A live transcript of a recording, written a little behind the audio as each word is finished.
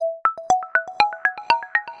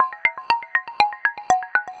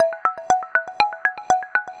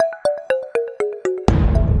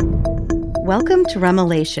Welcome to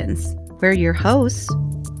Remelations. We're your hosts.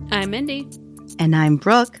 I'm Mindy. And I'm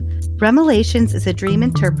Brooke. Remelations is a dream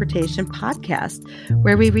interpretation podcast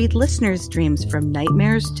where we read listeners' dreams from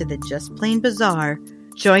nightmares to the just plain bizarre.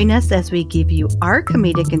 Join us as we give you our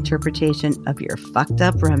comedic interpretation of your fucked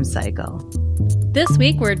up REM cycle. This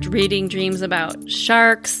week we're reading dreams about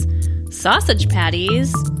sharks, sausage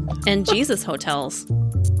patties, and Jesus hotels.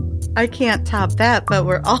 I can't top that, but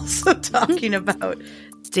we're also talking about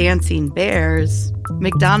dancing bears,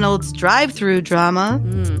 McDonald's drive-thru drama,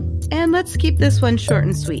 and let's keep this one short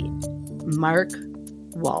and sweet. Mark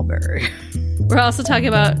Wahlberg. We're also talking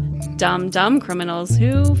about dumb criminals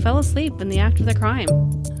who fell asleep in the act of the crime.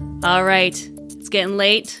 All right, it's getting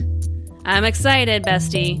late. I'm excited,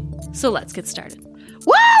 bestie. So let's get started.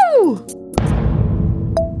 Woo!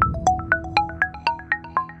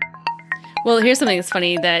 Well, here's something that's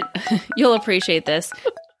funny that you'll appreciate this.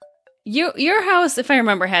 Your house, if I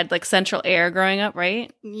remember, had like central air growing up,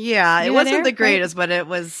 right? Yeah, it wasn't the greatest, but it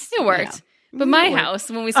was... It worked. Yeah. But my house,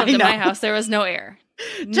 when we slept in my house, there was no air.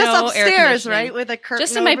 Just upstairs, right? With a curtain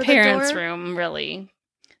just in my parents' room, really.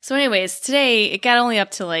 So anyways, today it got only up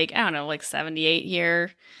to like 78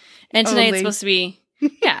 here. And tonight it's supposed to be,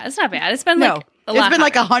 it's not bad. It's been like a lot. It's been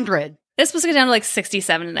like 100. It's supposed to go down to like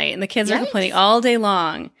 67 tonight. And the kids are complaining all day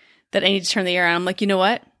long that I need to turn the air on. I'm like, you know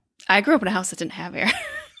what? I grew up in a house that didn't have air.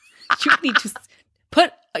 You need to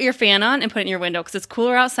put your fan on and put it in your window because it's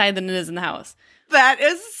cooler outside than it is in the house. That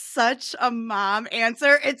is such a mom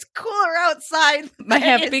answer. It's cooler outside. I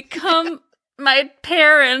have become my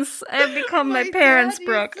parents. I have become my parents,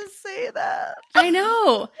 Brooke. To say that. I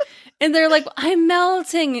know. And they're like, I'm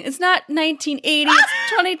melting. It's not 1980. It's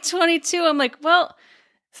 2022. I'm like, well,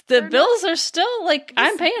 the bills are still like,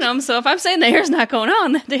 I'm paying them. So if I'm saying the air's not going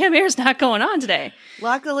on, the damn air's not going on today.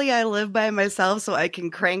 Luckily, I live by myself, so I can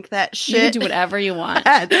crank that shit. You can do whatever you want.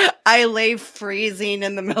 I lay freezing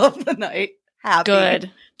in the middle of the night. Happy.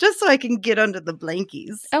 Good. Just so I can get under the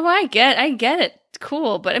blankies. Oh, I get it.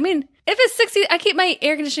 Cool. But I mean, if it's 60, I keep my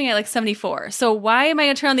air conditioning at like 74. So why am I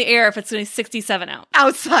going to turn on the air if it's going to be 67 out?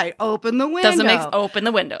 Outside. Open the window. Open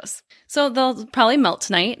the windows. So they'll probably melt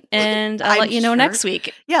tonight, and I'll let you know next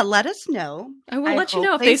week. Yeah, let us know. I will let you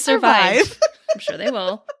know if they survive. I'm sure they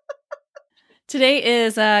will. Today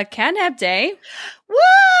is Catnap Day.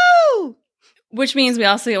 Woo! Which means we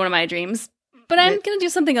also get one of my dreams. But I'm going to do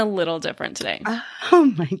something a little different today.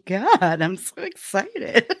 Oh my God, I'm so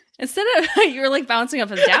excited. Instead of you were like bouncing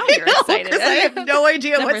up and down, you're excited. I have no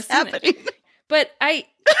idea what's happening. But I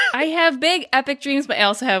have big epic dreams, but I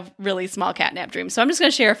also have really small catnap dreams. So I'm just going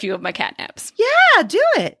to share a few of my catnaps. Yeah, do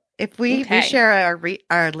it. If we share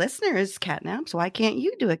our listeners' catnaps, why can't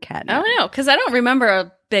you do a catnap? I don't know, because I don't remember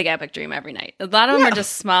a big epic dream every night. A lot of them are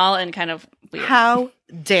just small and kind of weird. How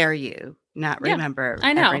dare you not remember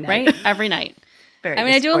I know, every night. Right? Every night.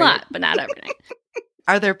 I do a lot, but not every night.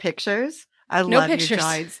 Are there pictures? I no love pictures. Your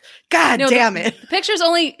drawings. God damn it. The pictures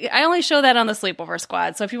I only show that on the sleepover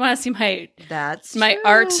squad. So if you want to see my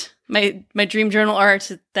art, my dream journal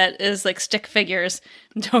art that is like stick figures,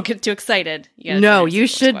 don't get too excited. You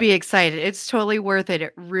should be excited. It's totally worth it.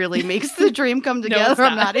 It really makes the dream come together.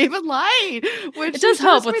 I'm not even lying. It does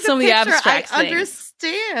help with some of the abstract things. I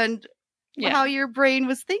understand how your brain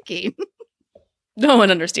was thinking. No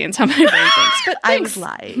one understands how my brain thinks, but I was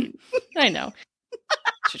lying. I know.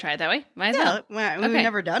 Should try it that way. Might as well. We've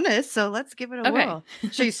never done this, so let's give it a whirl.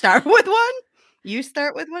 Should you start with one? You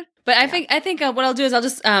start with one? But I think what I'll do is I'll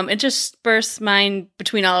just intersperse mine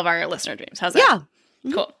between all of our listener dreams. How's that?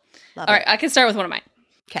 Yeah. Cool. Love all it. right, I can start with one of mine.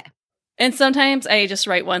 Okay. And sometimes I just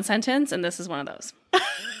write one sentence, and this is one of those.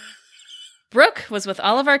 Brooke was with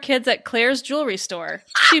all of our kids at Claire's jewelry store.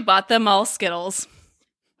 She bought them all Skittles.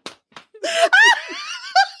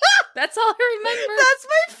 That's all I remember. That's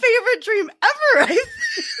my favorite dream ever.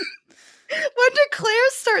 When did Claire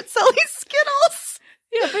start selling Skittles?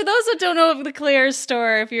 Yeah, for those that don't know of the Claire's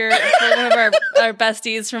store, if you're one of our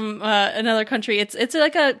besties from another country, it's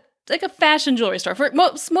like a fashion jewelry store for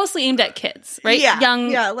mostly aimed at kids, right?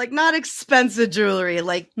 Yeah, like not expensive jewelry,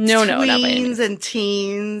 like tweens and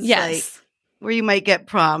teens. Yes. Like, where you might get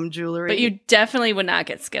prom jewelry. But you definitely would not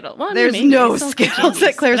get Skittles. Well, there's no Skittles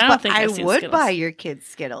at Claire's, but I would Skittles. buy your kids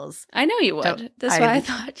Skittles. I know you would. That's why I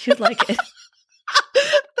thought you'd like it.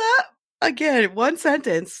 That, again, one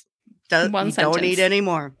sentence. Don't need any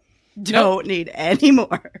more. Don't need any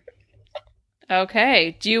more.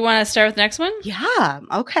 Okay. Do you want to start with the next one? Yeah.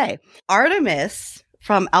 Okay. Artemis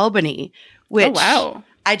from Albany, which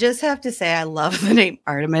I just have to say I love the name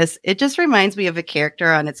Artemis. It just reminds me of a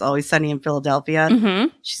character on It's Always Sunny in Philadelphia. Mm-hmm.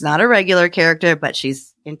 She's not a regular character, but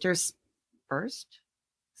she's interspersed.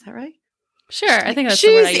 Is that right? Sure. I think that's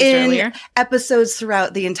the word I used earlier. Episodes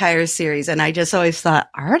throughout the entire series. And I just always thought,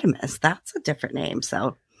 Artemis, that's a different name.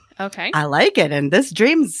 So okay. I like it. And this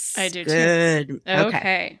dream's I do good. Too.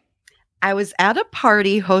 Okay. I was at a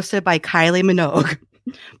party hosted by Kylie Minogue,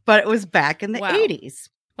 but it was back in the 80s.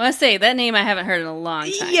 Well, I say that name I haven't heard in a long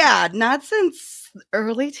time. Yeah, not since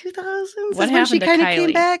early 2000s. What happened she to kind of Kylie?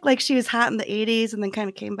 came back? Like she was hot in the 80s and then kind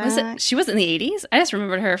of came back. She was in the 80s? I just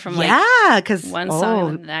remembered her from because one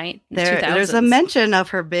song in the 2000s. There's a mention of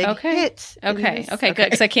her big hit. Okay, good,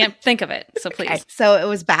 because I can't think of it. So please. Okay. So it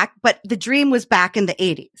was back, but the dream was back in the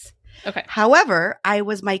 80s. Okay. However, I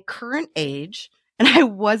was my current age and I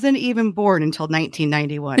wasn't even born until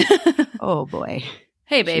 1991. Oh boy.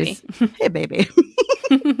 Hey, baby. Hey, baby.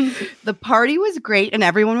 The party was great and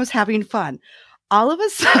everyone was having fun. All of a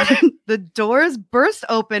sudden, the doors burst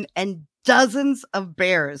open and dozens of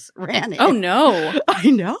bears ran in. Oh, no. I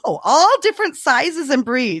know. All different sizes and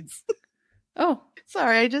breeds. Oh.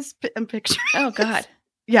 Sorry, I just am picturing. Oh, God.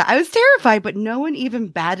 Yeah, I was terrified, but no one even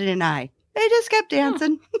batted an eye. They just kept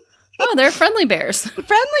dancing. Oh, they're friendly bears.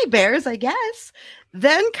 Friendly bears, I guess.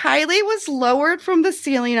 Then Kylie was lowered from the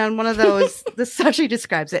ceiling on one of those, this is how she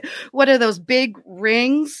describes it, one of those big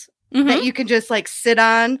rings that you can just like sit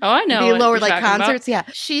on. Oh, I know. Be lowered like concerts. About.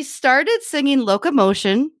 Yeah. She started singing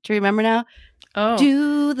Locomotion. Do you remember now? Oh.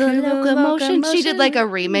 Do the locomotion. She did like a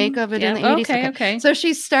remake of it in the 80s. Okay. So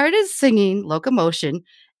she started singing Locomotion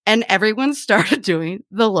and everyone started doing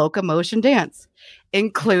the Locomotion dance,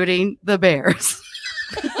 including the bears.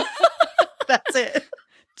 That's it.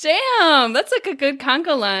 Damn, that's like a good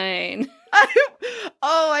conga line.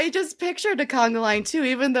 I just pictured a conga line too,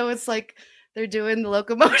 even though it's like they're doing the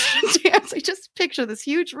Locomotion dance. I just picture this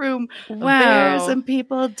huge room of bears and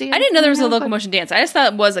people dancing. I didn't know there was a Locomotion dance. I just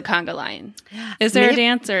thought it was a conga line. Is there a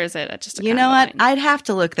dance or is it just a conga line? You know what? I'd have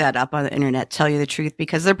to look that up on the internet, tell you the truth,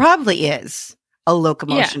 because there probably is a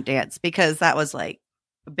Locomotion dance because that was like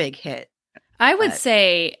a big hit. I would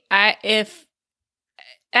say if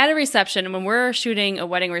at a reception, when we're shooting a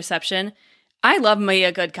wedding reception, I love me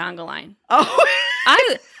a good conga line. Oh,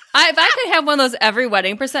 if I could have one of those every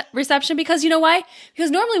wedding reception, because you know why? Because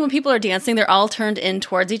normally when people are dancing, they're all turned in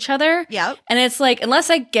towards each other. Yeah. And it's like, unless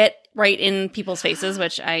I get right in people's faces,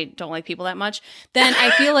 which I don't like people that much, then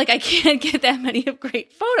I feel like I can't get that many of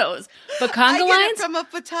great photos. But conga lines, from a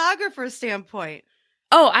photographer's standpoint.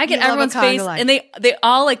 Oh, I get everyone's face, and they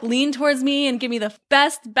all like lean towards me and give me the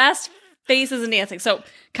best faces and dancing. So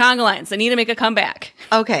conga lines, they need to make a comeback.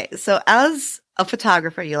 Okay, so as a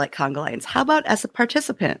photographer, you like conga lines. How about as a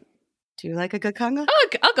participant? Do you like a good conga?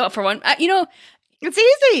 I'll go for one. It's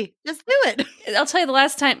easy. Just do it. I'll tell you, the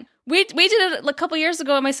last time we did it a couple years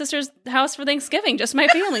ago at my sister's house for Thanksgiving. Just my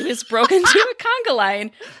family. We just broke into a conga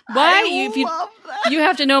line. Why? You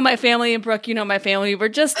have to know my family, and Brooke, you know my family. We're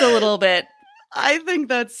just a little bit. I think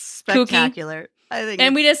that's spectacular.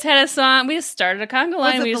 And we just had a song. We just started a conga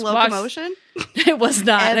line. Was it we the just Locomotion? It was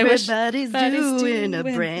not. Everybody's doing a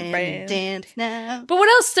brand dance now. But what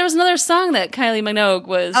else? There was another song that Kylie Minogue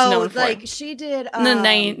was known for. Like she did in the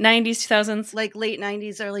 90s, 2000s, like late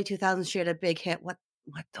 90s, early 2000s. She had a big hit. What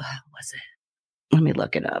the hell was it? Let me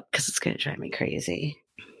look it up because it's going to drive me crazy.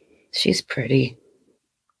 She's pretty.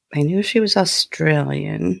 I knew she was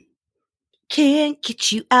Australian. Can't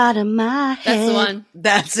get you out of my head. That's the one.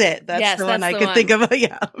 That's it. That's the one I could think of.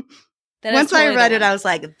 Yeah. Once I read it, I was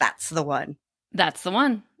like, that's the one. That's the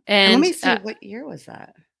one. And let me see, what year was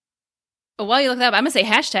that? While you look that up, I'm going to say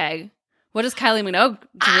hashtag, what does Kylie Minogue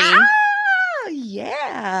dream?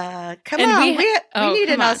 Yeah. Come on. We need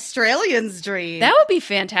an Australian's dream. That would be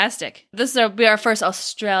fantastic. This will be our first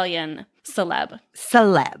Australian celeb.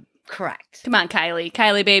 Correct. Come on, Kylie.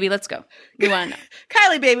 Kylie, baby, let's go. We want to know.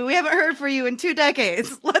 Kylie, baby, we haven't heard from you in 2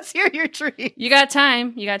 decades. Let's hear your dream. You got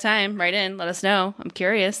time. Write in. Let us know. I'm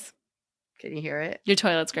curious. Can you hear it? Your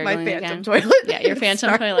toilet's gurgling again. My phantom again. toilet. Yeah, your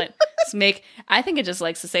phantom toilet. I think it just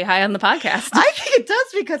likes to say hi on the podcast. I think it does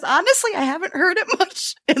because honestly, I haven't heard it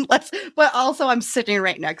much but also I'm sitting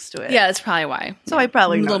right next to it. Yeah, that's probably why. So I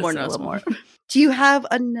probably a know a little more. Do you have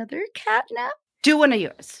another cat now? Do one of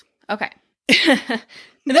yours. Okay.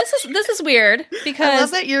 This is weird because I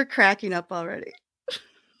love that you're cracking up already.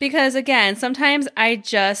 Because again, sometimes I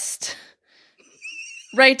just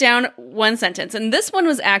write down one sentence, and this one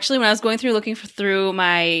was actually when I was going through looking through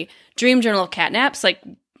my dream journal of catnaps, like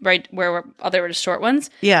right where they were just short ones.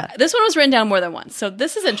 Yeah, this one was written down more than once, so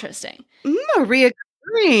this is interesting. A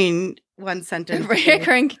reoccurring one sentence.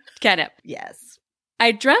 Reoccurring catnap. Yes.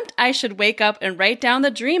 I dreamt I should wake up and write down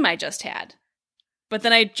the dream I just had, but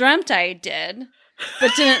then I dreamt I did.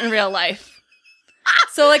 But didn't in real life.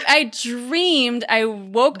 So, like, I dreamed, I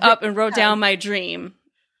woke up and wrote down my dream,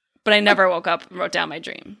 but I never woke up and wrote down my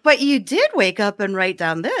dream. But you did wake up and write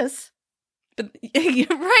down this. But you're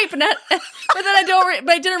right, but not. But then I don't.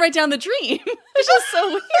 But I didn't write down the dream, which is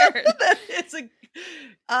so weird.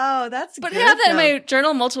 That's. But good, have that in though. my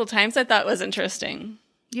journal multiple times. I thought was interesting.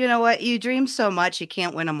 You know what? You dream so much you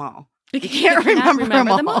can't win them all. You can't cannot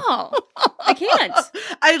remember them all. I can't.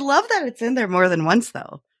 I love that it's in there more than once,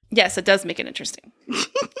 though. Yes, it does make it interesting.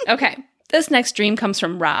 Okay, this next dream comes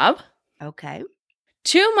from Rob. Okay.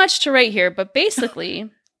 Too much to write here, but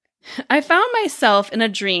basically, I found myself in a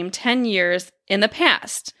dream 10 years in the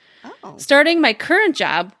past, starting my current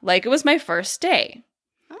job like it was my first day.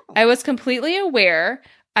 I was completely aware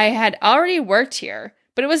I had already worked here,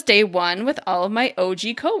 but it was day one with all of my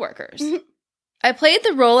OG coworkers. I played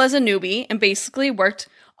the role as a newbie and basically worked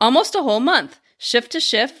almost a whole month, shift to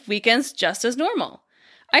shift, weekends just as normal.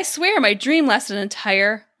 I swear my dream lasted an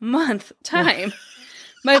entire month time.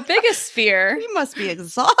 My biggest fear... He must be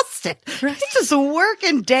exhausted. Right? He's just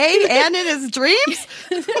working day and in his dreams.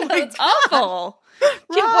 It's awful.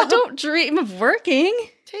 Don't dream of working.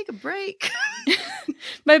 Take a break.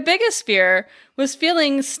 My biggest fear was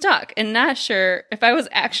feeling stuck and not sure if I was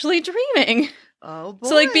actually dreaming. Oh, boy.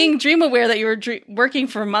 So like being dream aware that you were working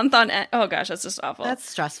for a month on end. Oh gosh, that's just awful. That's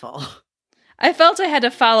stressful. I felt I had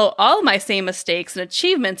to follow all my same mistakes and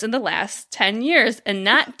achievements in the last 10 years and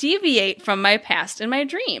not deviate from my past in my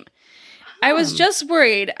dream. I was just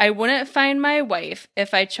worried I wouldn't find my wife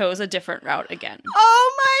if I chose a different route again.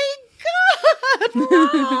 Oh my God, Rob!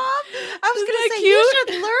 I was going to say, you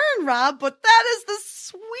should learn, Rob, but that is the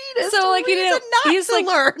sweetest reason not to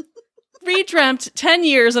learn. Redreamt 10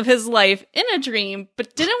 years of his life in a dream,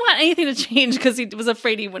 but didn't want anything to change because he was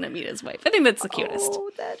afraid he wouldn't meet his wife. I think that's the cutest.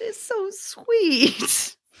 Oh, that is so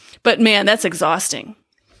sweet. But man, that's exhausting.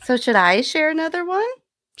 So should I share another one?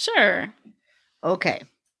 Sure. Okay.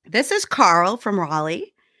 This is Carl from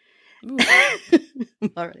Raleigh. I'm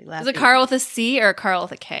already laughing. Is it Carl with a C or Carl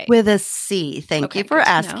with a K? With a C. Thank you for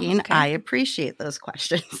asking. Okay. I appreciate those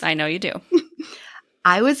questions. I know you do.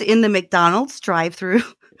 I was in the McDonald's drive-thru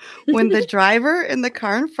when the driver in the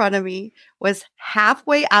car in front of me was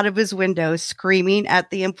halfway out of his window screaming at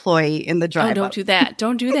the employee in the drive-up. Oh, don't do that.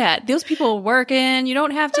 Don't do that. Those people are working. You don't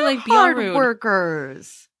have to be all rude.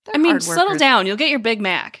 Workers. Settle down. You'll get your Big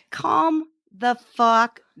Mac. Calm the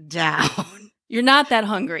fuck down. You're not that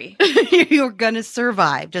hungry. You're going to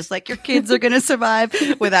survive, just like your kids are going to survive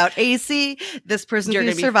without AC. This person's going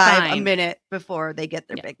to survive a minute before they get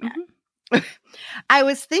their Big Mac. I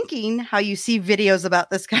was thinking how you see videos about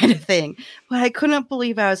this kind of thing, but I couldn't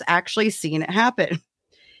believe I was actually seeing it happen.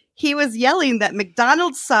 He was yelling that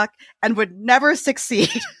McDonald's suck and would never succeed.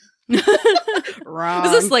 Wrong.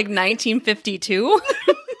 Was this like 1952?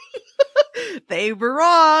 They were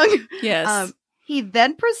wrong. Yes. He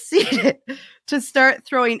then proceeded to start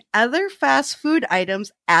throwing other fast food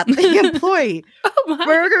items at the employee.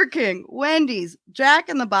 Burger King, Wendy's, Jack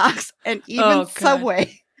in the Box, and even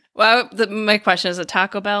Subway. Well, my question is a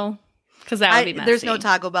Taco Bell? Because that would be messy. There's no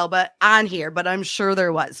Taco Bell on here, but I'm sure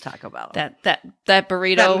there was Taco Bell. That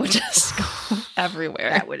burrito would just go everywhere.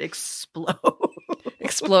 That would explode.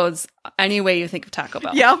 Explodes any way you think of Taco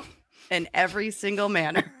Bell. Yep. In every single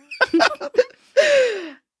manner.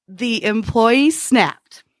 The employee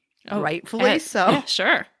snapped. Rightfully so. Yeah,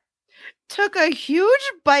 sure. Took a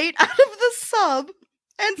huge bite out of the sub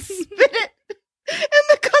and spit it in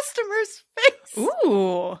the customer's face.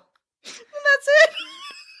 Ooh. And that's it.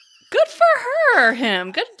 Good for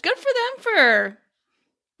him. Good for them for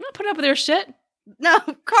not putting up with their shit. No,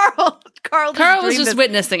 Carl was just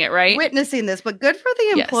witnessing it, right? Witnessing this, but good for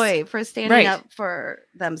the employee for standing up for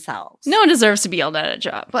themselves. No one deserves to be yelled at a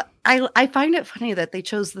job. But I find it funny that they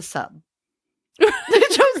chose the sub. They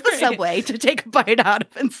chose the Subway to take a bite out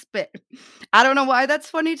of and spit. I don't know why that's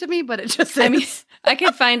funny to me, but it just is. I mean, I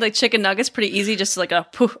could find like chicken nuggets pretty easy, just like a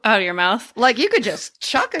poof out of your mouth. Like you could just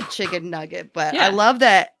chuck a chicken nugget, but I love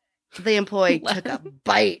that the employee took a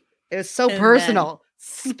bite. It was so personal.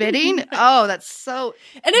 Spitting? Oh, that's so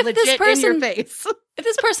and if legit this person, in your face. If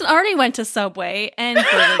this person already went to Subway and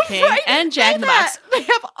Burger King and Jack in the Box, they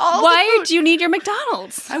have all why the food. do you need your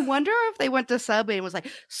McDonald's? I wonder if they went to Subway and was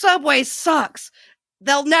like, Subway sucks.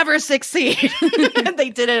 They'll never succeed. And they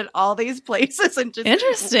did it at all these places and just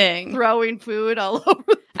interesting throwing food all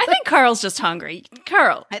over. I think Carl's just hungry.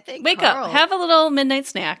 Carl, I think wake up, have a little midnight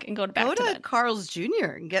snack, and go to bed. Carl's Jr.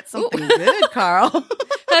 and get something good, Carl.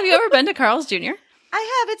 Have you ever been to Carl's Jr.?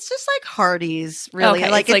 I have. It's just like Hardee's, really.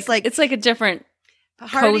 Okay. It's like a different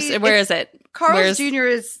Hardee's. Coast. Where is it? Carl's Jr.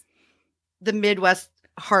 is the Midwest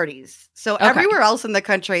Hardee's. So everywhere else in the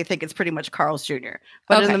country, I think it's pretty much Carl's Jr.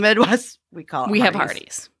 But in the Midwest, we call it. We have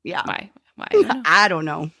Hardee's. Yeah. Why? I don't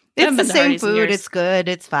know. It's the same food. It's good.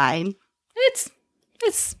 It's fine. It's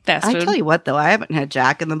fast food. I tell you what, though, I haven't had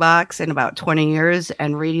Jack in the Box in about 20 years,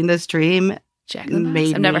 and reading this dream Jack in the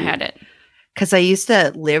Box. I've never had it. Because I used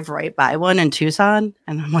to live right by one in Tucson,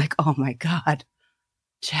 and I'm like, oh my God,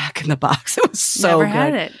 Jack in the Box. It was so never good.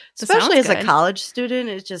 Had it. Especially as a college student,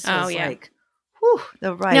 it just was like, whew,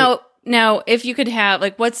 the right. Now, if you could have,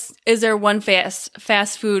 like, is there one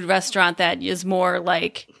fast food restaurant that is more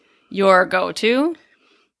like your go-to?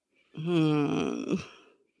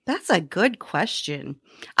 That's a good question.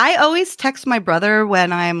 I always text my brother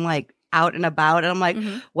when I'm like out and about, and I'm like,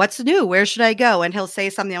 what's new? Where should I go? And he'll say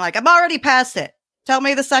something like, I'm already past it. Tell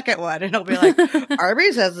me the second one. And he'll be like,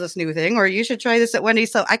 Arby's has this new thing, or you should try this at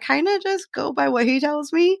Wendy's. So I kind of just go by what he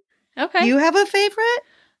tells me. Okay. You have a favorite?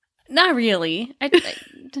 Not really.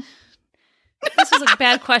 This was a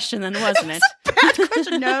bad question then, wasn't it? Bad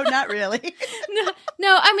question. No, not really.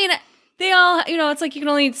 No, I mean, they all, it's like you can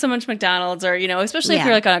only eat so much McDonald's, or, especially if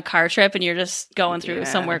you're like on a car trip and you're just going through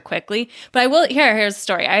somewhere quickly. But I will, here's the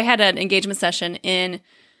story. I had an engagement session in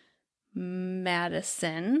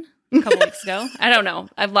Madison a couple weeks ago. I don't know.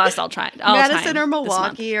 I've lost all time. Madison or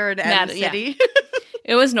Milwaukee or an end city. Yeah.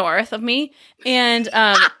 It was north of me. And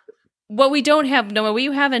what we don't have, what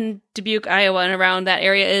we have in Dubuque, Iowa, and around that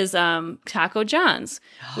area is Taco John's,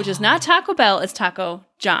 which is not Taco Bell, it's Taco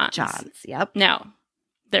John's. Yep. Now,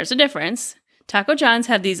 there's a difference. Taco John's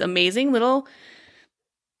have these amazing little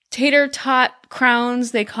tater tot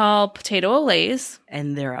crowns they call potato olays.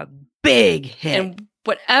 And they're a big hit. And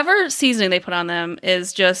whatever seasoning they put on them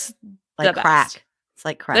is just like the crack. best. It's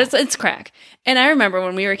like crack. It's crack. And I remember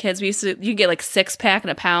when we were kids, you get like 6-pack and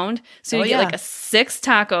a pound. So you get like 6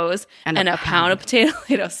 tacos and a pound of potato,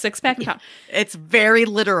 6-pack and a pound. It's very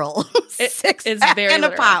literal. It's very and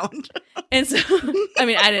literal. A pound. And so, I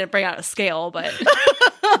mean, I didn't bring out a scale, but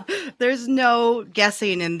there's no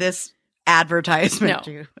guessing in this advertisement.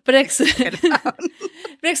 No, but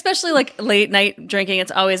especially like late night drinking,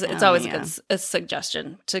 it's always a good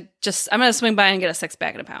suggestion to just, I'm going to swing by and get a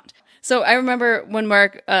 6-pack and a pound. So I remember when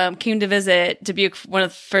Mark came to visit Dubuque, one of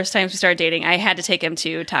the first times we started dating, I had to take him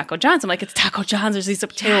to Taco John's. I'm like, it's Taco John's. There's these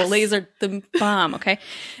potato olays are the bomb, okay?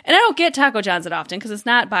 And I don't get Taco John's that often because it's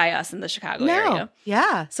not by us in the Chicago area.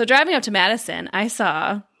 Yeah. So driving up to Madison, I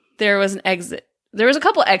saw there was an exit. There was a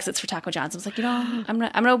couple exits for Taco John's. I was like, I'm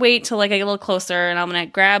gonna wait till like I get a little closer, and I'm gonna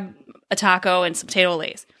grab a taco and some potato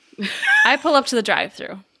olays. I pull up to the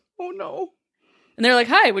drive-thru. Oh no. And they're like,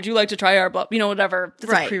 hi, would you like to try our, whatever.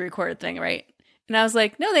 It's a pre-recorded thing, right? And I was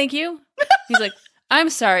like, no, thank you. He's like,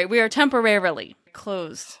 I'm sorry, we are temporarily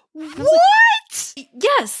closed. What?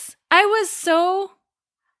 Yes. I was so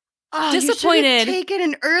disappointed. You should have taken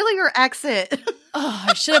an earlier exit.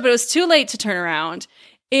 I should have, but it was too late to turn around.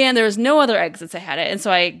 And there was no other exits ahead of it. And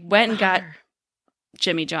so I went and got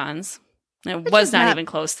Jimmy John's. And it was not even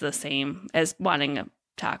close to the same as wanting a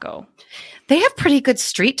taco. They have pretty good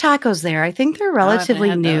street tacos there. I think they're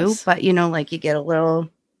relatively new, those. But like you get a little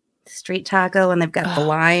street taco and they've got the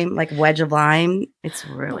lime, like wedge of lime. It's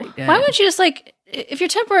really good. Why wouldn't you just if you're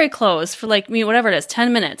temporary closed for whatever it is,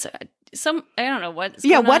 10 minutes, I don't know what.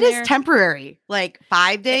 What is temporary? Like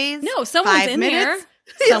 5 days? No, someone's in there.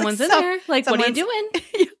 Someone's in there. Like, what are you doing?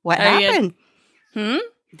 What happened?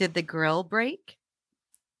 Did the grill break?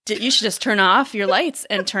 You should just turn off your lights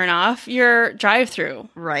and turn off your drive-through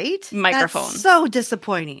microphone. That's so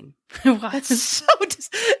disappointing. That's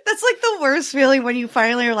that's like the worst feeling when you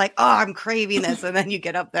finally are like, oh, I'm craving this, and then you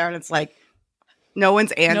get up there and it's like no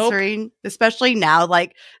one's answering. Nope. Especially now,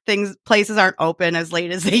 like places aren't open as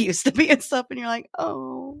late as they used to be and stuff, and you're like,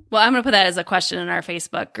 oh. Well, I'm gonna put that as a question in our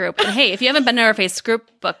Facebook group. And hey, if you haven't been to our Facebook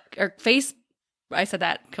I said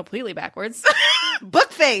that completely backwards.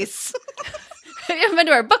 Bookface. If you haven't been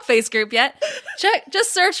to our Bookface group yet,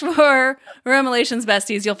 just search for Remelations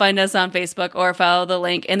Besties. You'll find us on Facebook or follow the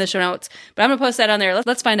link in the show notes. But I'm going to post that on there.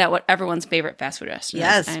 Let's find out what everyone's favorite fast food restaurant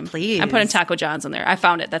is. Yes, please. I'm putting Taco John's on there. I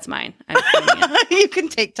found it. That's mine. You can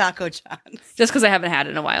take Taco John's. Just because I haven't had it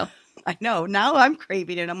in a while. I know. Now I'm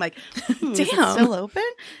craving it. I'm like, damn. Is it still open?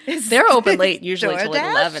 They're open late, usually till like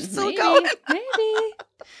 11. Still going? Maybe.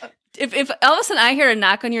 If all of a sudden I hear a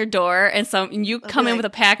knock on your door and you come in with a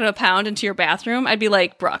pack and a pound into your bathroom, I'd be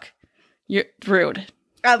like, Brooke, you're rude.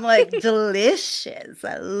 I'm like, delicious.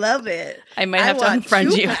 I love it. I might have to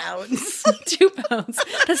unfriend you. 2 pounds. 2 pounds.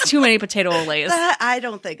 That's too many potato olays. I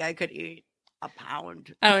don't think I could eat a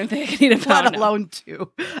pound. I don't think I could eat a pound. Let alone 2.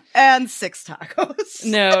 And 6 tacos.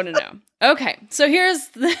 No. Okay, so here's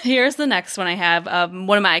the next one I have.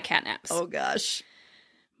 One of my catnaps. Oh, gosh.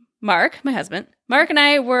 Mark, my husband, and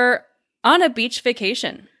I were on a beach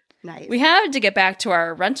vacation. Nice. We had to get back to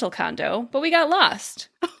our rental condo, but we got lost.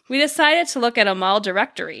 We decided to look at a mall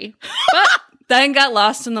directory, but then got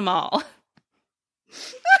lost in the mall.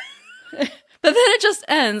 But then it just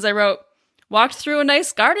ends. I wrote, walked through a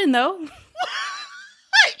nice garden, though.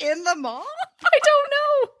 In the mall? I don't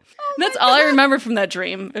know. Oh That's my all I God. remember from that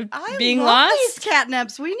dream. Being love lost. These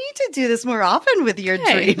catnaps. We need to do this more often with your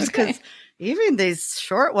dreams because even these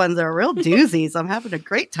short ones are real doozies. I'm having a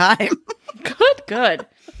great time. Good.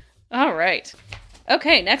 All right.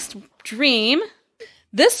 Okay, next dream.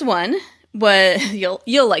 This one was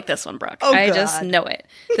you'll like this one, Brooke. Oh, I God. just know it.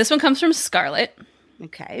 This one comes from Scarlett.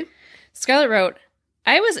 Okay. Scarlett wrote,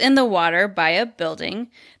 I was in the water by a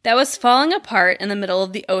building that was falling apart in the middle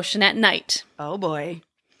of the ocean at night. Oh, boy.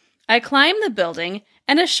 I climbed the building,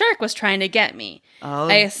 and a shark was trying to get me. Oh.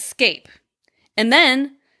 I escape. And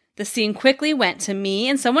then the scene quickly went to me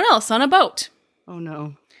and someone else on a boat. Oh,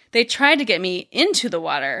 no. They tried to get me into the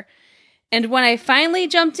water. And when I finally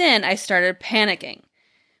jumped in, I started panicking.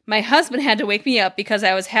 My husband had to wake me up because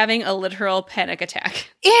I was having a literal panic attack.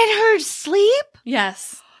 In her sleep?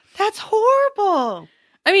 Yes. That's horrible.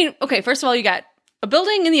 I mean, okay, first of all, you got a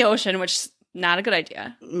building in the ocean, which is not a good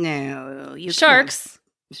idea. No. Sharks.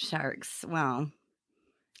 Sharks. Well.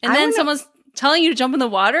 And then someone's telling you to jump in the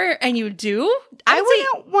water, and you do? I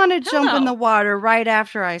wouldn't want to jump in no. the water right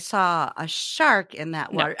after I saw a shark in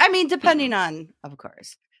that water. I mean, depending on, of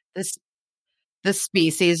course, the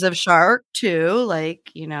species of shark too.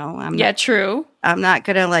 Like, you know, true. I'm not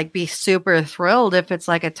gonna like be super thrilled if it's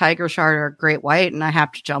like a tiger shark or a great white, and I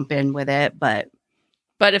have to jump in with it. But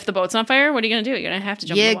if the boat's on fire, what are you gonna do? You're gonna have to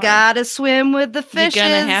jump in the water. You gotta swim with the fishes.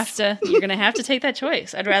 You're gonna have to take that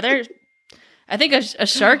choice. I think a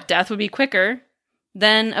shark death would be quicker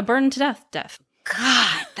than a burned to death.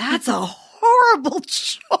 God, that's a horrible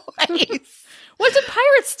choice. What do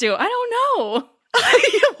pirates do? I don't know.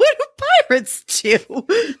 What do pirates do?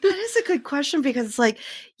 That is a good question because it's like,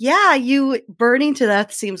 yeah, you burning to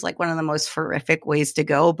death seems like one of the most horrific ways to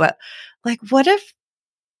go. But like, what if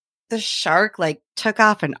the shark like took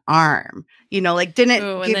off an arm? You know, like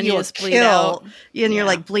didn't give you a kill, and you're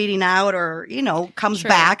like bleeding out, or you know, comes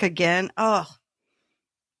back again. Oh,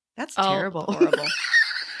 that's terrible. Horrible.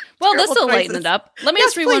 Well, this will lighten it up. Let me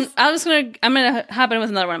just read one. I'm gonna hop in with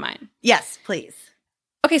another one of mine. Yes, please.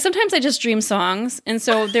 Okay, sometimes I just dream songs, and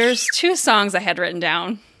so there's 2 songs I had written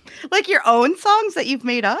down. Like your own songs that you've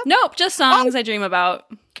made up? Nope, just songs I dream about.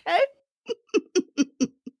 Okay.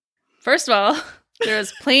 First of all,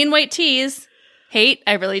 there's Plain White Tees. Hate,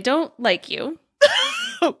 I really don't like you.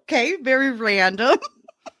 Okay, very random.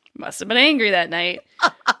 Must have been angry that night.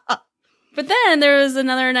 But then there was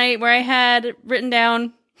another night where I had written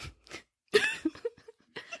down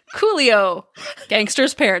Coolio,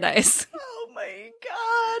 Gangster's Paradise. Oh my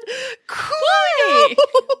God. Coolio.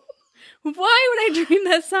 Why would I dream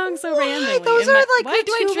that song so randomly? Those are like why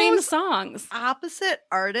do I dream songs? Opposite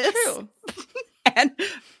artists. True.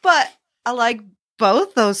 But I like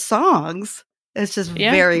both those songs. It's just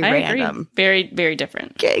very random. Agree. Very, very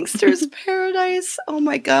different. Gangster's Paradise. Oh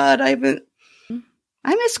my God. I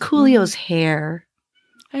miss Coolio's hair.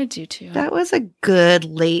 I do too. That was a good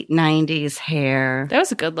late 90s hair. That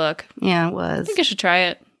was a good look. Yeah, it was. I think I should try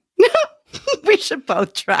it. We should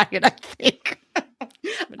both try it, I think.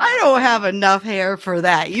 I don't have enough hair for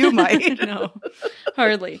that. You might. No,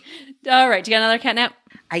 hardly. All right. Do you got another catnap?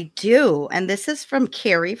 I do. And this is from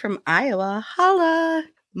Carrie from Iowa. Holla.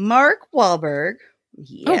 Mark Wahlberg.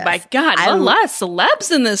 Yes. Oh my God. A lot of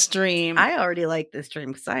celebs in this dream. I already like this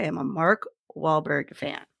dream because I am a Mark Wahlberg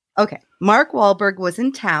fan. Okay. Mark Wahlberg was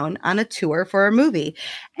in town on a tour for a movie,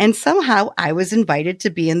 and somehow I was invited to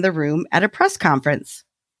be in the room at a press conference.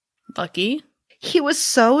 Lucky. He was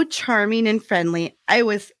so charming and friendly. I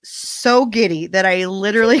was so giddy that I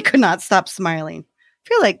literally could not stop smiling. I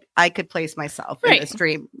feel like I could place myself in this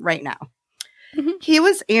dream right now. Mm-hmm. He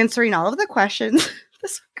was answering all of the questions.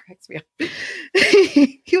 This cracks me up.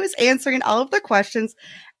 He was answering all of the questions,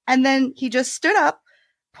 and then he just stood up,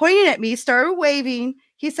 pointed at me, started waving.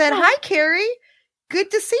 He said, "Hi, Carrie. Good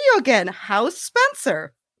to see you again. How's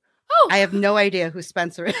Spencer?" Oh, I have no idea who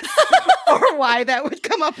Spencer is or why that would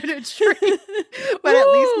come up in a dream. But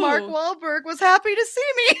at least Mark Wahlberg was happy to see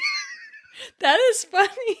me. That is funny.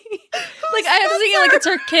 Like, I have to think like it's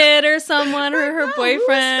her kid or someone or her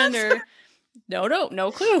boyfriend or...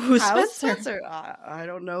 No clue. Who's Spencer? I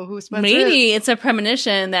don't know who Spencer Maybe is. It's a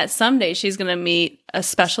premonition that someday she's going to meet a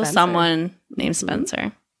special someone named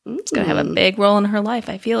Spencer. It's going to have a big role in her life.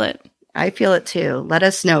 I feel it. I feel it too. Let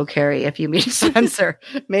us know, Carrie, if you meet Spencer.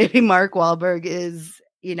 Maybe Mark Wahlberg is,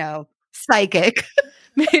 psychic.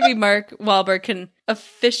 Maybe Mark Wahlberg can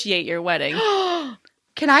officiate your wedding.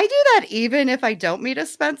 Can I do that even if I don't meet a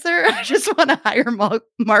Spencer? I just want to hire Mark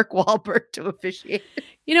Wahlberg to officiate.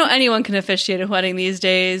 You know, anyone can officiate a wedding these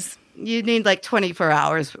days. You need like 24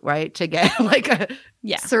 hours, right, to get like a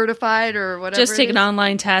certified or whatever. Just take an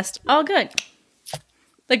online test. All good.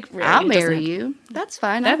 Like, really, I'll marry you. That's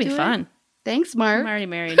fine. That'd be fun. Thanks, Mark. I'm already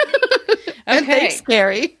married. And thanks,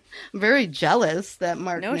 Carrie. I'm very jealous that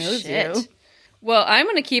Mark No knows shit. you. Well, I'm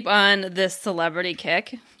going to keep on this celebrity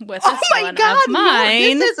kick with this my one God, of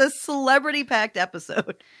mine. This is a celebrity-packed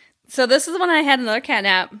episode. So this is when I had another cat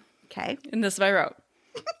nap. Okay. And this is what I wrote.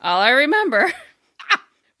 All I remember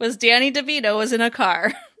was Danny DeVito was in a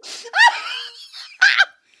car.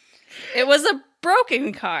 It was a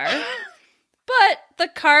broken car, but the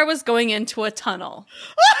car was going into a tunnel.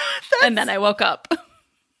 And then I woke up.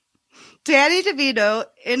 Danny DeVito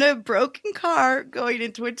in a broken car going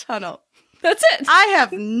into a tunnel. That's it. I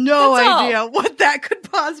have no That's all. idea what that could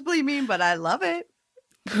possibly mean, but I love it.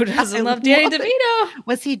 Who doesn't love Danny DeVito?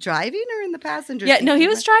 Was he driving or in the passenger Yeah, seat? no, he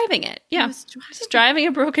was driving it. Yeah, was driving. Just driving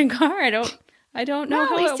a broken car. I don't know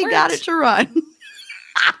how at least it he got it works. to run.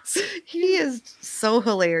 He is so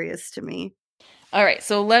hilarious to me. All right,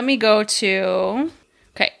 so let me go to.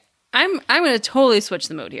 Okay, I'm going to totally switch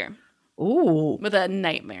the mood here Ooh. with a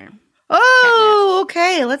nightmare. Oh,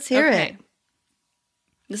 okay. Let's hear it.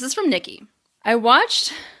 This is from Nikki. I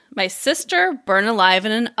watched my sister burn alive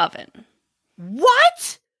in an oven.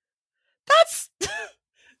 What? That's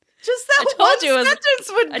just that I told one you it was-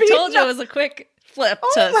 sentence would I be told you it enough. was a quick flip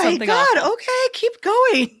Oh to my something God. awful. Okay, keep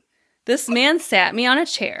going. This man sat me on a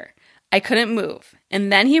chair. I couldn't move.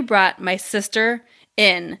 And then he brought my sister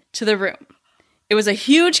in to the room. It was a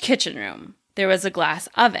huge kitchen room. There was a glass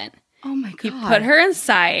oven. Oh my God. He put her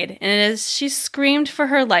inside, and as she screamed for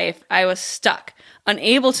her life, I was stuck,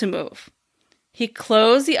 unable to move. He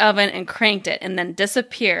closed the oven and cranked it and then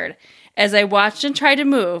disappeared as I watched and tried to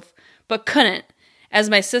move, but couldn't, as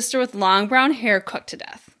my sister with long brown hair cooked to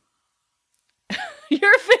death.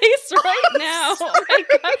 Your face right now. Oh my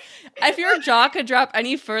God. If your jaw could drop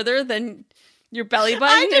any further than your belly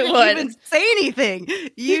button, I didn't it would. even say anything.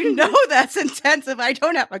 You know that's intense if I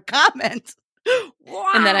don't have a comment.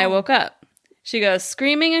 Wow. And then I woke up. She goes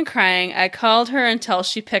screaming and crying. I called her until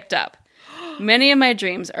she picked up. Many of my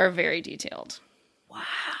dreams are very detailed. Wow.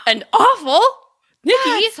 And awful. Nikki.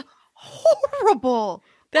 That's horrible.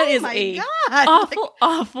 That Oh is my a God. awful, Like,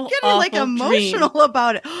 awful, getting awful like emotional dream.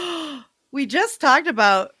 about it. We just talked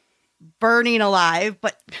about burning alive,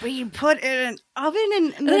 but we put it in an oven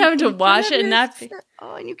and then having to in front wash of it and your not- sister.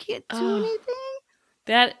 Oh, and you can't do Oh. anything?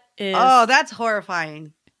 That is Oh, that's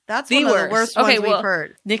horrifying. That's the one worst. of the worst Okay, ones well- we've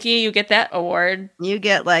heard. Nikki, you get that award You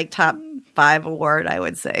get like top 5 award, I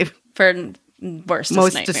would say. for worstest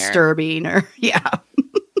Most nightmare. disturbing or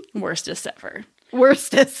Worstest ever.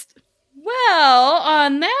 worstest. Well,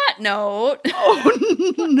 on that note,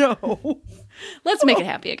 Oh no. let's make it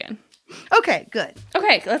happy again. Okay, good.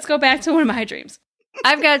 Okay, let's go back to one of my dreams.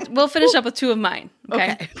 We'll finish up with 2 of mine.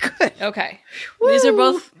 Okay. Good. Okay. These are Woo.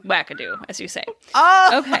 both wackadoo, as you say.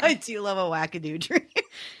 Oh, Okay. I do love a wackadoo dream.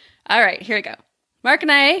 All right, here we go. Mark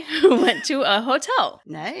and I went to a hotel.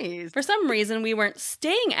 Nice. For some reason, we weren't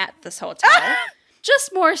staying at this hotel,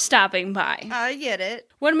 just more stopping by. I get it.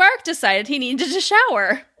 When Mark decided he needed to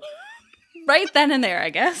shower. Right then and there, I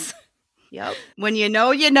guess. Yep. When you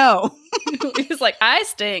know, you know. He was like, I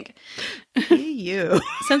stink. You.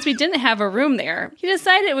 Since we didn't have a room there, he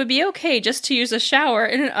decided it would be okay just to use a shower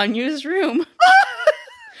in an unused room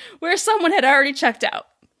where someone had already checked out.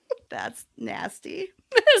 That's nasty.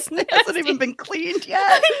 It's It hasn't nasty. even been cleaned yet.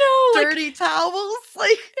 I know. Dirty towels.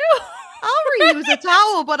 Like, I'll reuse a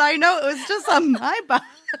towel, but I know it was just on my body.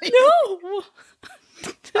 No.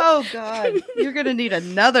 Oh, God. You're going to need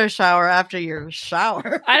another shower after your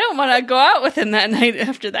shower. I don't want to go out with him that night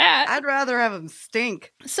after that. I'd rather have him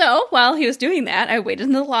stink. So while he was doing that, I waited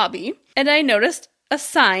in the lobby and I noticed a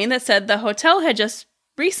sign that said the hotel had just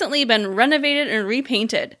recently been renovated and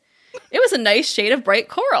repainted. It was a nice shade of bright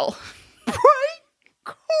coral. Bright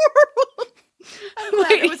coral. I'm glad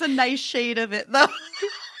Wait. it was a nice shade of it, though.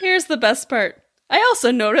 Here's the best part. I also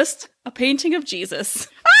noticed a painting of Jesus.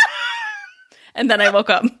 And then I woke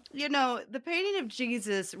up. You know, the painting of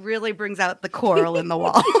Jesus really brings out the coral in the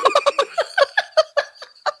wall.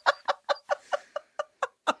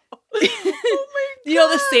 You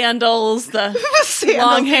know, the sandals, the Sandals,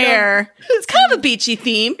 long you know. hair. It's kind of a beachy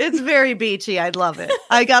theme. It's very beachy. I love it.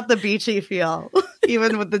 I got the beachy feel,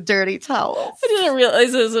 even with the dirty towels. I didn't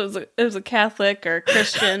realize it was a Catholic or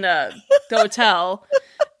Christian hotel,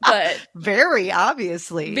 but Very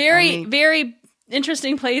obviously. very, I mean, very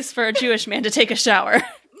interesting place for a Jewish man to take a shower.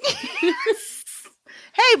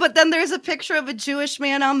 Hey, but then there's a picture of a Jewish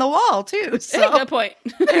man on the wall too. So Good point.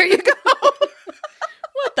 there you go.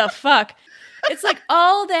 What the fuck? It's like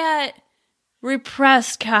all that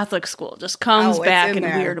repressed Catholic school just comes back in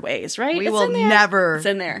weird ways, right? We will never it's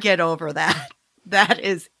in there. Get over that. That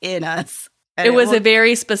is in us. And it was a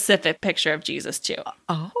very specific picture of Jesus too.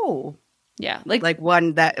 Oh. Yeah. Like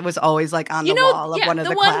one that was always like on the wall of one of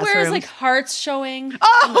the classrooms. Where it's like hearts showing.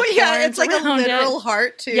 Oh, yeah. It's like a literal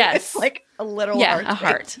heart too. Yes. It's like a literal heart. Yeah, a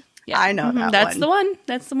heart. Yeah. I know that That's one. the one.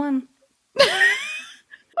 That's the one.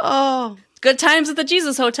 Oh. Good times at the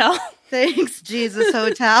Jesus Hotel. Thanks, Jesus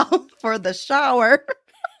Hotel, for the shower.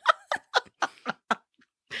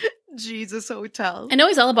 Jesus Hotel. I know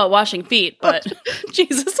he's all about washing feet, but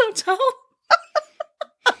Jesus Hotel?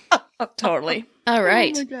 Totally. All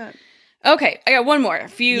right. Oh my God. Okay, I got one more.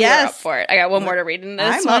 If you are up for it, I got one more to read. And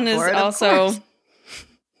this one is also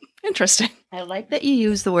interesting. I like that you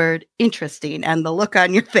use the word interesting and the look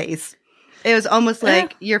on your face. It was almost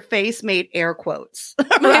like your face made air quotes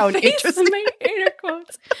around interesting. Made air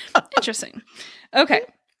quotes. Interesting. Okay.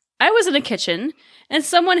 I was in a kitchen and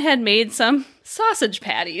someone had made some sausage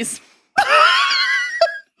patties.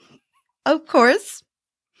 Of course.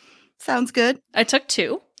 Sounds good. I took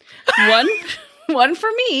 2. One for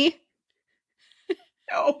me.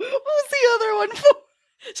 No. What was the other one for?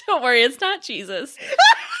 Don't worry, it's not Jesus.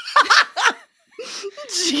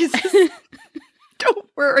 Jesus. Don't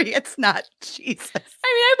worry, it's not Jesus. I mean,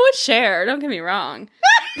 I would share. Don't get me wrong.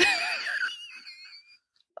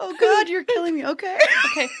 Oh, God, you're killing me. Okay.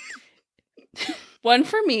 Okay. One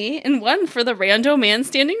for me and one for the rando man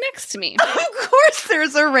standing next to me. Of course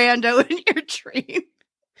there's a rando in your dream.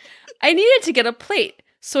 I needed to get a plate,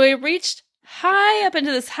 so I reached high up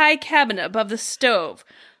into this high cabinet above the stove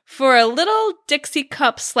for a little Dixie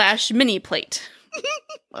cup / mini plate.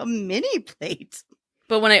 A mini plate?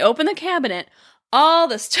 But when I opened the cabinet, all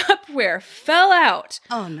the Tupperware fell out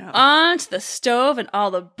onto the stove and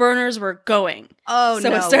all the burners were going. Oh,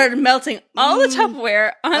 so it started melting all the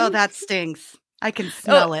Tupperware on... Oh, that stinks. I can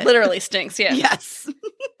smell it. Literally stinks, yeah. Yes.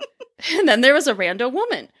 And then there was a rando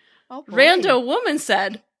woman. Oh, boy. Rando woman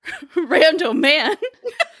said, rando man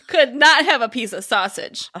could not have a piece of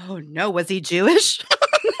sausage. Oh, no. Was he Jewish?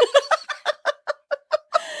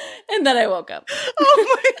 And then I woke up.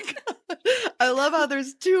 Oh, my God. I love how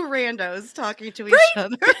there's 2 randos talking to each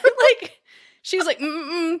other. Like, she was like,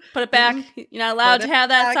 put it back. You're not allowed to have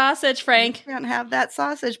that sausage, Frank. You can't have that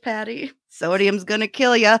sausage patty. Sodium's going to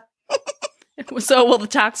kill you. So will the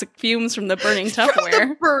toxic fumes from the burning Tupperware.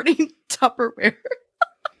 The burning Tupperware.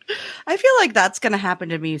 I feel like that's going to happen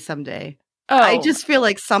to me someday. Oh. I just feel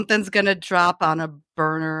like something's going to drop on a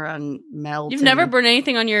burner and melt. You've never burned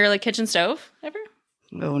anything on your kitchen stove ever?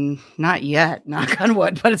 Oh, not yet. Knock on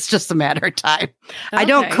wood, but it's just a matter of time. Okay. I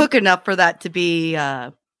don't cook enough for that to be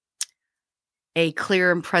a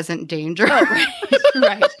clear and present danger. Oh,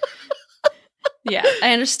 right. Yeah,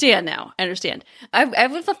 I understand now. I understand.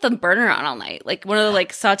 I've left the burner on all night, like one of the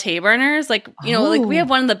saute burners. Like we have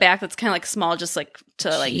one in the back that's kind of small, just to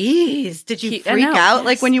Jeez, did you freak out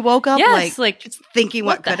when you woke up? Yes, just thinking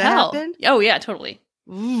what could have happened. Oh yeah, totally.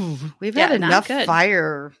 Ooh, we've had enough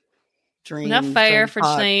fire dreams. Enough fire for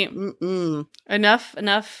tonight.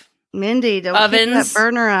 Enough. Mindy, don't ovens. keep that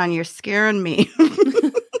burner on. You're scaring me.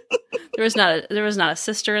 There was not a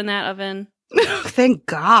sister in that oven. Thank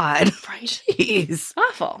God. Right. Jeez.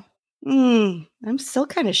 Awful. I'm still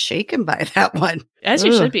kind of shaken by that one. As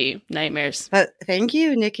you should be. Nightmares. But thank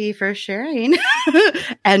you, Nikki, for sharing.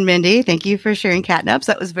 And Mindy, thank you for sharing catnaps.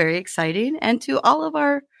 That was very exciting. And to all of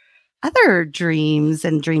our other dreams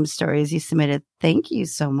and dream stories you submitted, thank you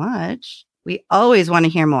so much. We always want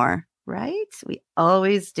to hear more, right? We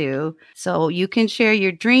always do. So you can share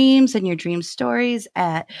your dreams and your dream stories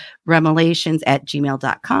at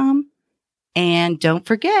remelations@gmail.com. And don't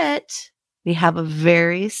forget, we have a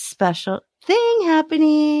very special thing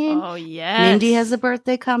happening. Oh, yes. Mindy has a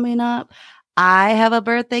birthday coming up. I have a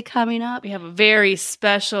birthday coming up. We have a very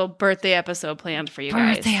special birthday episode planned for you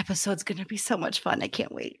guys. Birthday episode's going to be so much fun. I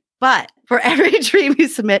can't wait. But for every dream you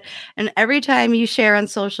submit and every time you share on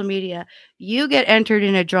social media, you get entered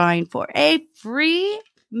in a drawing for a free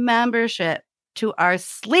membership to our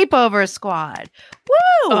sleepover squad.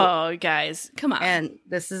 Woo! Oh, guys, come on. And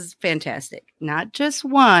this is fantastic. Not just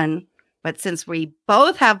one, but since we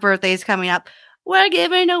both have birthdays coming up, we're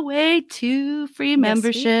giving away 2 free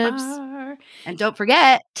memberships. And don't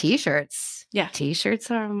forget, t-shirts. Yeah. T-shirts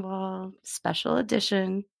are involved. Special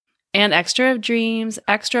edition. And extra dreams,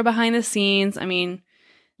 extra behind the scenes. I mean,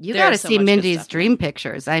 you got to see Mindy's dream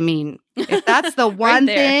pictures. I mean, if that's the one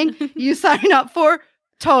thing you sign up for,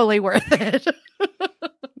 totally worth it.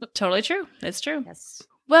 Totally true. It's true. Yes.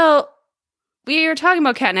 Well, we are talking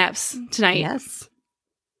about catnaps tonight. Yes.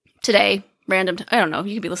 Today. Random. I don't know.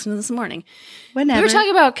 You could be listening to this morning. Whenever. We were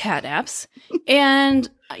talking about catnaps. And,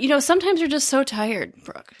 sometimes you're just so tired,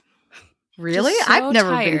 Brooke. Really? So I've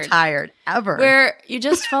never been tired, ever. Where you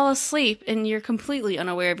just fall asleep and you're completely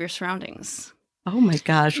unaware of your surroundings. Oh my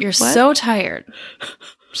gosh. You're so tired.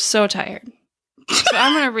 So tired. So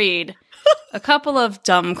I'm going to read a couple of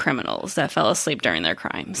dumb criminals that fell asleep during their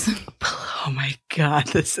crimes. Oh my God.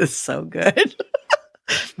 This is so good.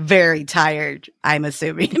 Very tired, I'm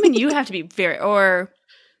assuming. I mean, you have to be or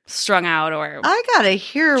strung out or I got to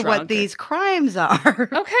hear what these crimes are.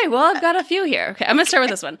 Okay, well, I've got a few here. Okay, I'm going to start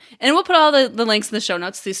with this one. And we'll put all the links in the show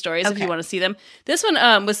notes to these stories if you want to see them. This one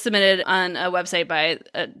was submitted on a website by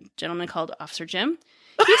a gentleman called Officer Jim.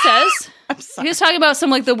 He says, he was talking about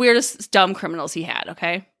some like the weirdest dumb criminals he had,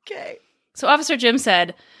 okay? Okay. So Officer Jim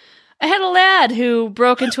said, I had a lad who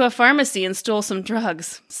broke into a pharmacy and stole some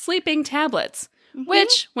drugs, sleeping tablets,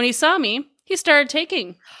 which, when he saw me, he started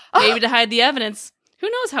taking, maybe to hide the evidence. Who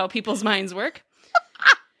knows how people's minds work?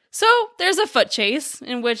 So there's a foot chase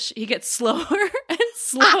in which he gets slower and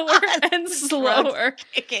slower and slower.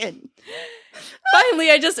 Finally,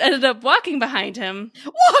 I just ended up walking behind him.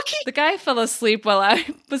 The guy fell asleep while I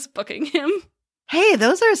was booking him. Hey,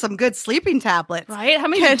 those are some good sleeping tablets. Right? How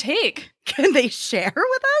many do you take? Can they share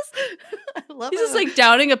with us? I love He's just like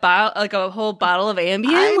downing a whole bottle of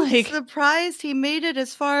Ambien. I'm surprised he made it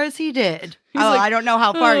as far as he did. I don't know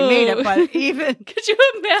how far he made it, but even... Could you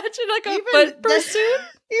imagine like a foot pursuit?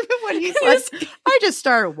 Even when he's like, I just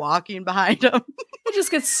started walking behind him. He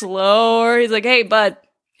just gets slower. He's like, hey, bud.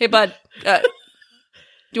 Do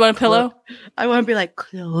you want a pillow? I want to be like,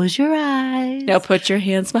 close your eyes. Now put your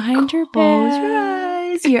hands behind your back. Close your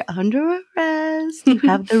eyes. You're under arrest. You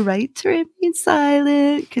have the right to remain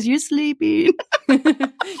silent because you're sleeping.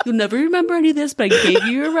 You'll never remember any of this, but I gave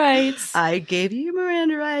you your rights. I gave you your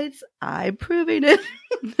Miranda rights. I'm proving it.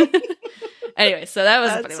 Anyway, so that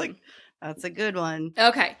was a funny one. That's a good one.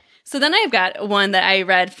 Okay. So then I've got one that I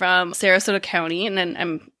read from Sarasota County, and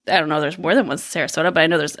then I don't know, there's more than one Sarasota, but I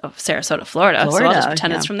know there's Sarasota, Florida, so I'll just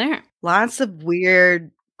pretend it's from there. Lots of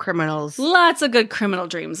weird criminals. Lots of good criminal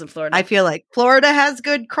dreams in Florida. I feel like Florida has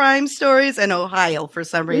good crime stories, and Ohio, for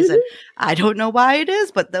some reason. I don't know why it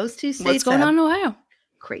is, but those two states What's going on in Ohio?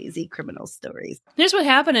 Crazy criminal stories. Here's what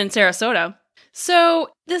happened in Sarasota. So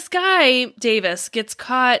this guy, Davis, gets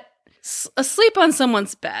caught asleep on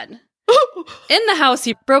someone's bed in the house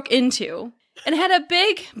he broke into and had a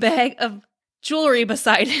big bag of jewelry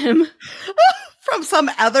beside him. From some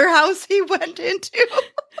other house he went into.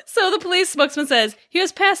 So the police spokesman says he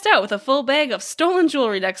was passed out with a full bag of stolen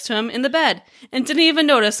jewelry next to him in the bed and didn't even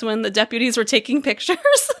notice when the deputies were taking pictures.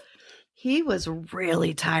 He was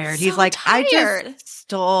really tired. So He's like, tired. I just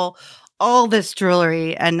stole all this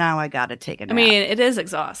jewelry and now I got to take a nap. I mean, it is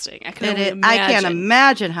exhausting. I can't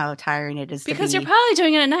imagine how tiring it is because you're probably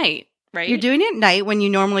doing it at night, right? You're doing it at night when you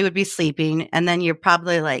normally would be sleeping, and then you're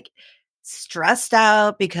probably like stressed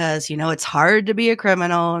out because, it's hard to be a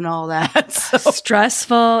criminal and all that. So.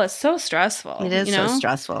 Stressful. It's so stressful. It is so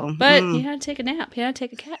stressful. But you had to take a nap. You had to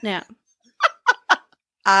take a cat nap.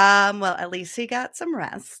 Well, at least he got some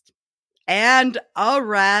rest. And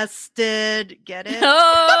arrested. Get it?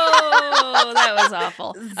 Oh, that was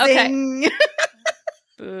awful. Zing. Okay.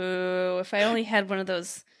 Boo. If I only had one of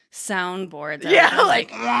those soundboards. Yeah,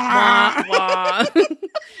 like wah, wah.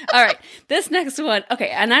 All right. This next one. Okay.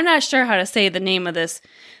 And I'm not sure how to say the name of this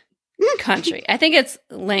country. I think it's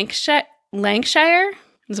Lancashire. Lancashire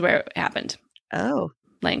is where it happened. Oh.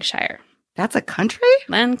 Lancashire. That's a country?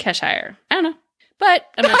 Lancashire. I don't know. But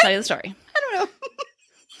I'm going to tell you the story. I don't know.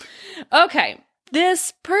 Okay.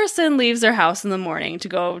 This person leaves their house in the morning to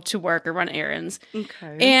go to work or run errands.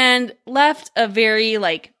 Okay. And left a very,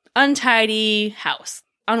 untidy house.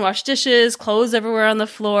 Unwashed dishes, clothes everywhere on the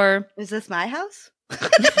floor. Is this my house?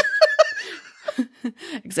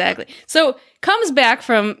 Exactly. So comes back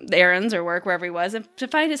from the errands or work, wherever he was, and to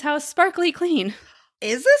find his house sparkly clean.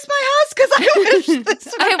 Is this my house? Because I wish this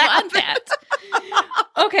I want that.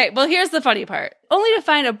 Okay, well, here's the funny part. Only to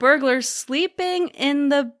find a burglar sleeping in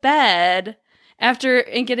the bed after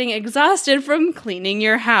getting exhausted from cleaning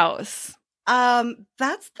your house.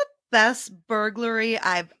 That's the best burglary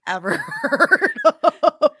I've ever heard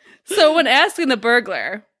of. So when asking the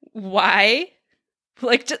burglar, why?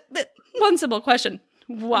 Just one simple question.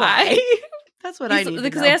 Why? That's what I need to know.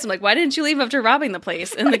 Because they asked him, why didn't you leave after robbing the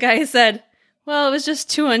place? And the guy said, well, it was just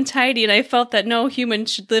too untidy, and I felt that no human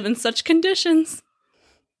should live in such conditions.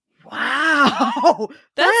 Wow.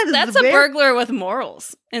 That's a burglar with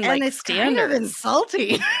morals and like it's standards. kind of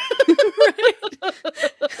insulting.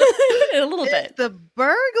 A little bit. The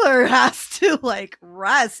burglar has to like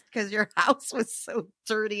rest because your house was so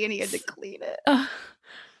dirty and he had to clean it.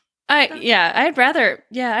 I'd rather.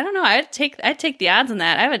 Yeah, I don't know. I'd take the odds on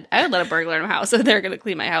that. I would let a burglar in my house if they're going to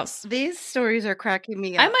clean my house. These stories are cracking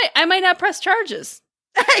me up. I might not press charges.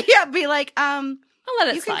 Yeah, be like, I'll let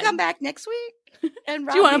it you slide. can come back next week and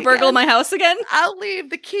rob Do you want to burgle my house again? I'll leave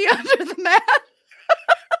the key under the mat.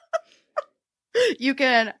 You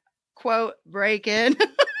can, quote, break in.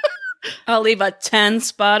 I'll leave a 10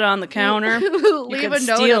 spot on the counter. Leave a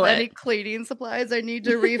note of any cleaning supplies I need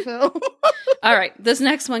to refill. All right. This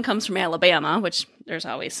next one comes from Alabama, which there's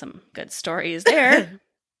always some good stories there.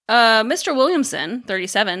 Mr. Williamson,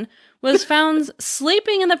 37, was found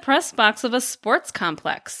sleeping in the press box of a sports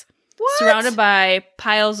complex. What? Surrounded by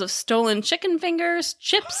piles of stolen chicken fingers,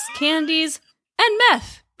 chips, candies, and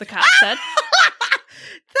meth, the cop said.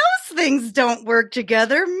 Those things don't work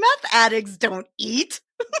together. Meth addicts don't eat.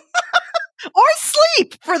 Or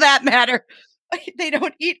sleep, for that matter. They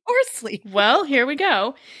don't eat or sleep. Well, here we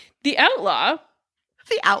go. The outlaw,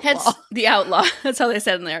 that's how they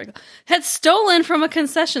said in the article, had stolen from a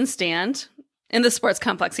concession stand in the sports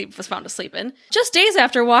complex he was found asleep in, just days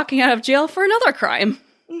after walking out of jail for another crime.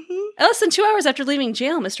 Mm-hmm. Less than 2 hours after leaving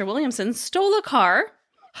jail, Mr. Williamson stole a car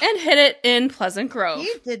and hid it in Pleasant Grove.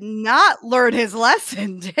 He did not learn his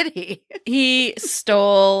lesson, did he? He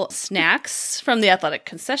stole snacks from the athletic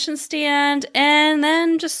concession stand and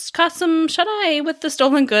then just caught some shut-eye with the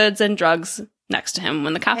stolen goods and drugs next to him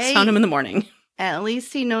when the cops found him in the morning. At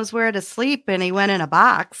least he knows where to sleep, and he went in a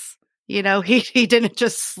box. You know, he didn't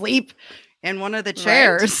just sleep in one of the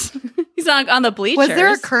chairs. Right. He's on the bleachers. Was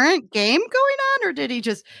there a current game going on, or did he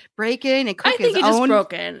just break in and cook his own? I think he just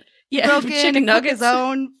broke in. Yeah, broke in chicken and nuggets. His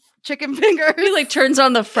own chicken fingers. He like turns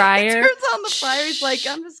on the fryer. He turns on the fryer. He's like,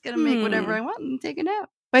 I'm just gonna make whatever I want and take a nap.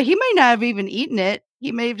 But he might not have even eaten it.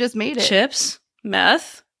 He may have just made it. Chips,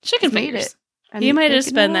 meth, chicken fingers. He might have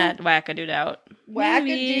spent that wackadoodle out.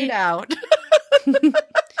 Wackadoodle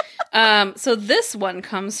out. So this one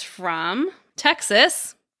comes from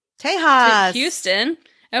Texas. Tejas. To Houston.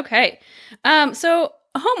 Okay. So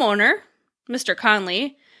a homeowner, Mr.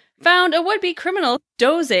 Conley, found a would-be criminal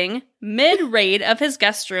dozing mid-raid of his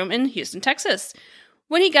guest room in Houston, Texas,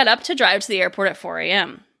 when he got up to drive to the airport at 4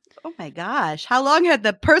 a.m. Oh my gosh. How long had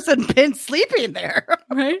the person been sleeping there?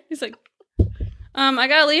 Right? He's like, I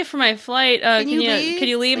gotta leave for my flight. Can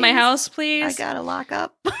you leave my house, please? I gotta lock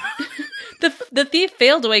up. The thief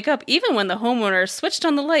failed to wake up even when the homeowner switched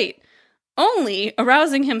on the light, only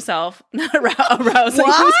arousing himself. Not arousing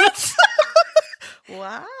what? himself.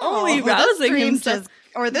 Wow. Only rousing himself.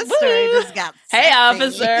 This story just got sexy. Hey,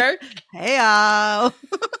 officer. Hey-o. I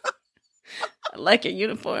like your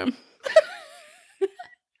uniform.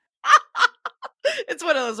 It's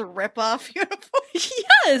one of those rip-off uniforms.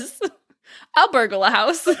 Yes. I'll burgle a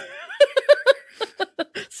house.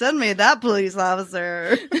 Send me that police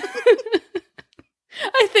officer.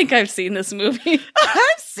 I think I've seen this movie.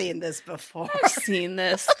 I've seen this before. I've seen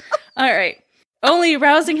this. All right. Only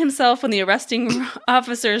rousing himself when the arresting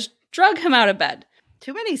officers drug him out of bed.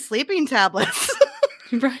 Too many sleeping tablets.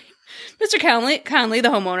 Right. Mr. Conley, the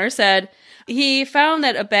homeowner, said he found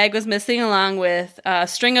that a bag was missing along with a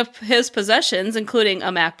string of his possessions, including a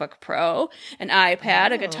MacBook Pro, an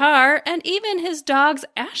iPad, a guitar, and even his dog's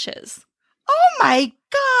ashes. Oh my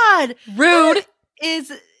God. Rude. That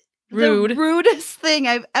is the rudest thing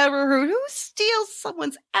I've ever heard. Who steals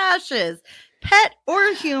someone's ashes? Pet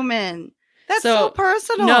or human? That's so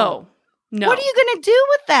personal. No. What are you going to do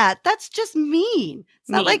with that? That's just mean. It's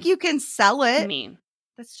not like you can sell it. Mean.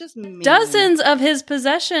 That's just mean. Dozens of his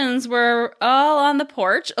possessions were all on the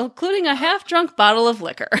porch, including a half-drunk bottle of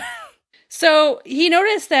liquor. So he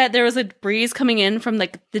noticed that there was a breeze coming in from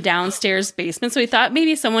like the downstairs basement. So he thought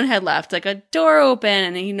maybe someone had left like a door open,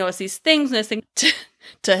 and he noticed these things missing.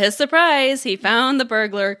 To his surprise, he found the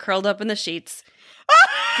burglar curled up in the sheets.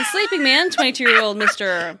 The sleeping man, 22-year-old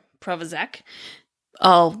Mr. Provozek.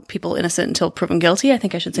 All people innocent until proven guilty. I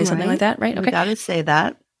think I should say something like that, right? Okay. We gotta say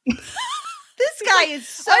that. This guy is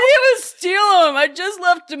so... I didn't steal him. I just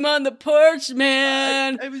left him on the porch,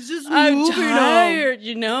 man. I was just I'm tired,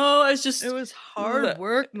 you know? It was hard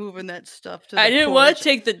work moving that stuff to the I didn't porch. want to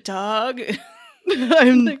take the dog.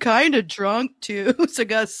 I'm kind of drunk, too, so I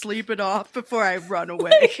gotta sleep it off before I run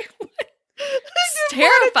away. It's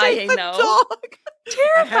terrifying, though.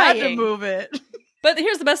 Terrifying. I had to move it. But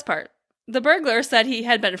here's the best part. The burglar said he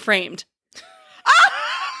had been framed.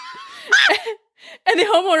 And the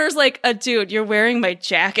homeowner's like, dude, you're wearing my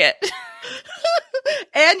jacket.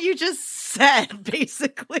 And you just said,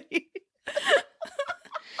 basically.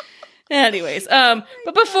 Anyways, but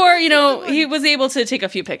before, he was able to take a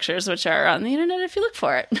few pictures, which are on the internet if you look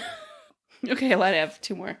for it. Okay, I have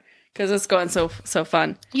 2 more because it's going so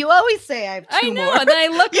fun. You always say I have 2 more. I know, and then I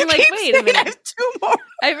look and I'm like, wait a minute. I have 2 more.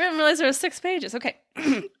 I didn't realize there was 6 pages. Okay.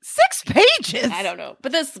 6 pages? I don't know,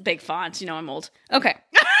 but this is big font. I'm old. Okay.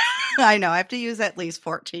 I know. I have to use at least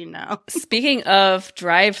 14 now. Speaking of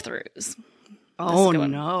drive-thrus. Oh,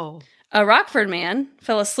 no. A Rockford man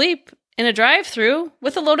fell asleep in a drive-thru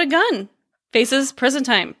with a loaded gun. Faces prison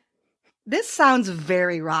time. This sounds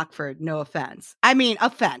very Rockford, no offense. I mean,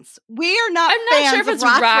 offense. We are not I'm not sure if it's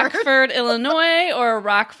Rockford, Illinois, or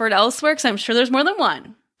Rockford elsewhere, because I'm sure there's more than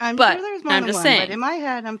one. I'm sure there's more than one, but in my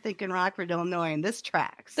head, I'm thinking Rockford, Illinois, and this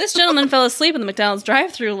tracks. This gentleman fell asleep in the McDonald's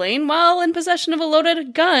drive-thru lane while in possession of a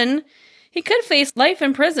loaded gun. He could face life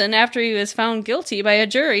in prison after he was found guilty by a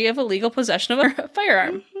jury of illegal possession of a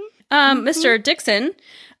firearm. Mr. Dixon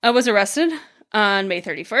was arrested on May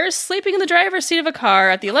 31st, sleeping in the driver's seat of a car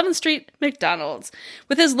at the 11th Street McDonald's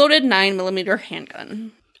with his loaded 9mm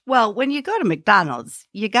handgun. Well, when you go to McDonald's,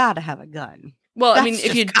 you gotta have a gun. Well, I mean,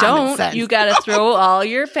 if you don't, you gotta throw all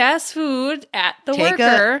your fast food at the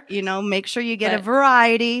worker. Make sure you get a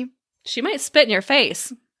variety. She might spit in your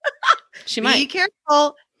face. She might. Be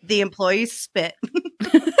careful. The employees spit.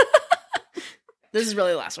 This is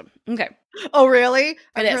really the last one. Okay. Oh, really?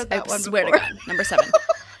 It is. I swear to God. Number 7.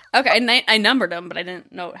 Okay, I numbered them, but I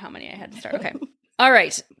didn't know how many I had to start. Okay. All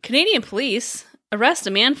right. Canadian police arrest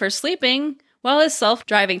a man for sleeping while his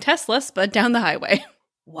self-driving Tesla sped down the highway.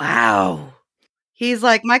 Wow. He's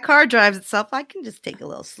like, my car drives itself. I can just take a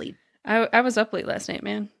little sleep. I was up late last night,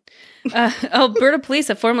 man. Alberta police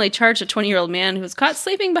have formally charged a 20-year-old man who was caught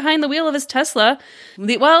sleeping behind the wheel of his Tesla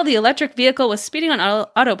while the electric vehicle was speeding on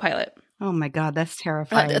autopilot. Oh my God, that's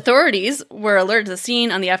terrifying. Authorities were alerted to the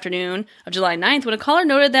scene on the afternoon of July 9th when a caller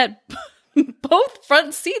noted that both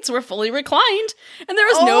front seats were fully reclined and there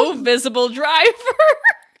was no visible driver.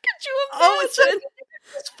 Could you imagine?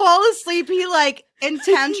 Just fall asleep. He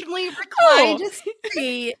intentionally reclined his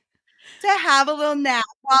seat to have a little nap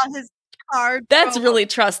while his car. That's really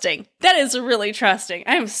trusting. That is really trusting.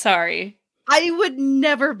 I'm sorry. I would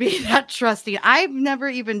never be that trusting. I've never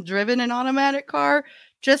even driven an automatic car.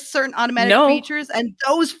 Just certain automatic features, and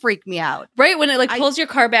those freak me out. Right, when it pulls your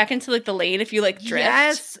car back into the lane if you drift.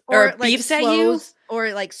 Yes, or it beeps at you. Or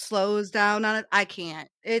it slows down on it. I can't.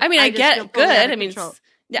 I get it. Good. I mean,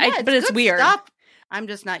 but it's weird. Stuff. I'm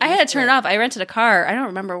just not. I had to turn it off. I rented a car. I don't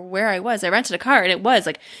remember where I was. I rented a car, and it was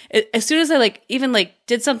as soon as I even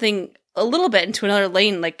did something a little bit into another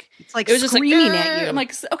lane, it's it was just screaming at you. I'm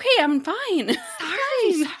like, okay, I'm fine. Sorry,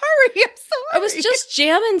 I'm sorry. I was just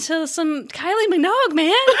jamming to some Kylie Minogue,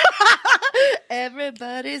 man.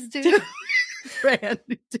 Everybody's doing.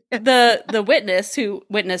 The witness who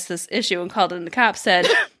witnessed this issue and called in the cops said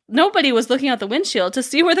nobody was looking out the windshield to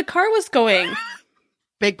see where the car was going.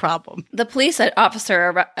 Big problem. The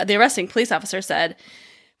the arresting police officer said,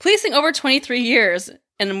 policing over 23 years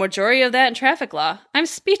and the majority of that in traffic law, I'm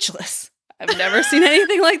speechless. I've never seen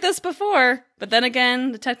anything like this before. But then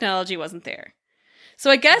again, the technology wasn't there.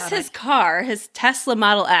 So I guess his car, his Tesla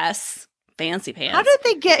Model S, fancy pants. How did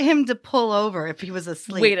they get him to pull over if he was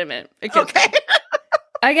asleep? Wait a minute. Okay.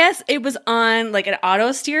 I guess it was on an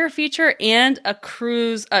auto steer feature and a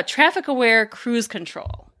traffic aware cruise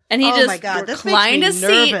control. And he reclined his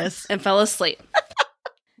seat and fell asleep.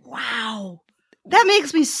 Wow. That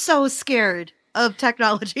makes me so scared of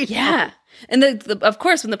technology. Yeah. And of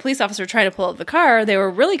course, when the police officer tried to pull up the car, they were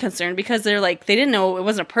really concerned because they didn't know it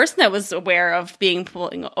wasn't a person that was aware of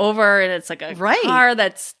pulling over, and it's a car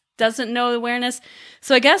that doesn't know awareness.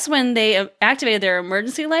 So I guess when they activated their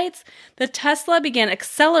emergency lights, the Tesla began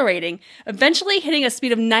accelerating, eventually hitting a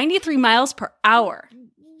speed of 93 miles per hour.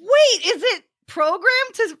 Wait, is it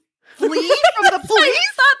programmed to flee from the police? I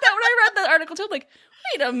thought that when I read the article too. I'm like,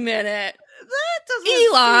 wait a minute. That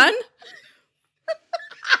doesn't Elon.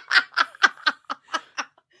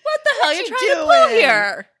 What the hell are you trying to pull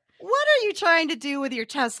here? What are you trying to do with your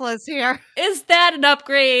Teslas here? Is that an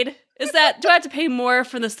upgrade? Do I have to pay more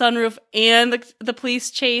for the sunroof and the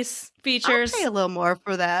police chase features? I'll pay a little more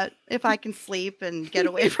for that if I can sleep and get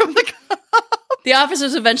away from the cops. The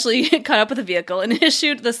officers eventually caught up with the vehicle and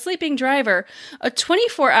issued the sleeping driver a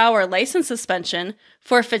 24-hour license suspension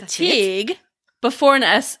for fatigue before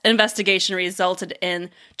an investigation resulted in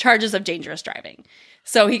charges of dangerous driving.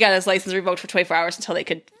 So he got his license revoked for 24 hours until they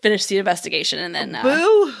could finish the investigation. And then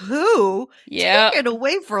boo-hoo. Yeah. Take it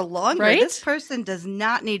away for longer. Right? This person does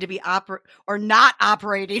not need to be not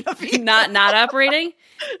operating a vehicle. Not operating?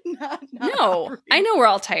 Not no. operating. I know we're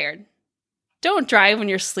all tired. Don't drive when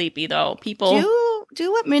you're sleepy, though. People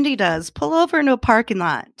do what Mindy does. Pull over into a parking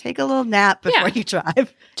lot. Take a little nap before you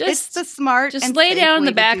drive. It's the smart. Just and lay safe down in way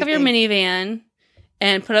the to back do of your things. minivan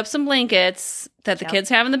and put up some blankets that the kids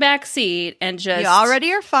have in the back seat, and just You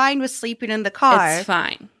already are fine with sleeping in the car. It's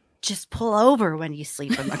fine. Just pull over when you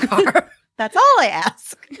sleep in the car. That's all I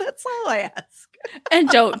ask. That's all I ask. And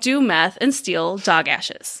don't do meth and steal dog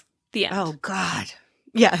ashes. The end. Oh God.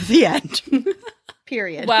 Yeah. The end.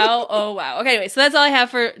 Period. Wow. Oh, wow. Okay, anyway, so that's all I have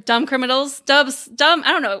for dumb criminals. Dumb, I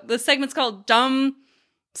don't know. The segment's called Dumb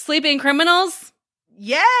Sleeping Criminals.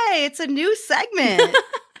 Yay. It's a new segment.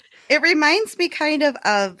 It reminds me kind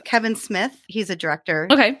of Kevin Smith. He's a director.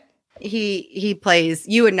 Okay. He plays,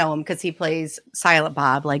 you would know him because he plays Silent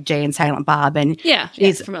Bob, like Jay and Silent Bob. And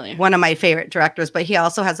he's familiar. One of my favorite directors, but he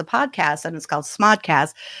also has a podcast and it's called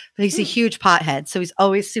Smodcast. But he's a huge pothead. So he's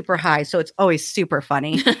always super high. So it's always super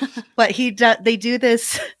funny. But they do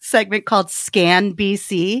this segment called Scan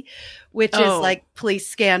BC, which is like police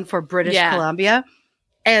scan for British Columbia.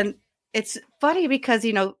 And it's funny because,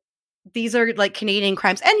 these are like Canadian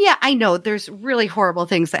crimes. And I know there's really horrible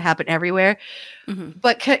things that happen everywhere. Mm-hmm.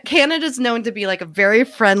 But Canada's known to be like a very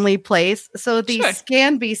friendly place. So these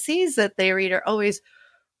Scan BCs that they read are always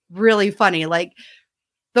really funny. Like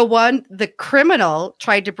the criminal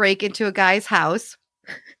tried to break into a guy's house.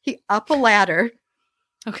 He up a ladder.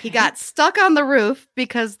 Okay. He got stuck on the roof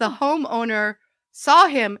because the homeowner saw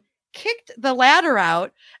him, kicked the ladder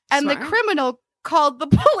out, and the criminal called the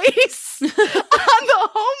police on the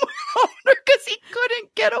homeowner because he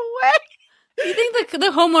couldn't get away. You think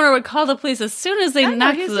the homeowner would call the police as soon as they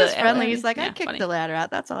knocked he's the just friendly. He's like, I kicked funny. the ladder out.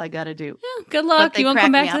 That's all I got to do. Yeah, good luck. You won't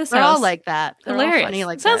come back to this They're house. all like that. They're hilarious. All funny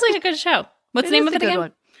like Sounds that. like a good show. What's the name of it again?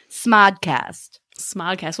 One. Smodcast.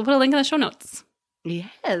 Smodcast. We'll put a link in the show notes.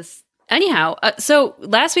 Yes. Anyhow, so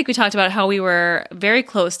last week we talked about how we were very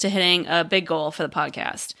close to hitting a big goal for the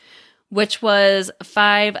podcast, which was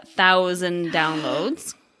 5,000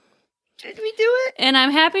 downloads. Did we do it? And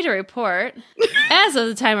I'm happy to report, as of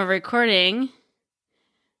the time of recording,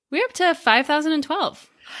 we're up to 5,012.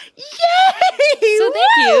 Yay! So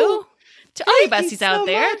thank you to all you besties out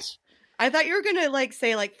there. Much. I thought you were going to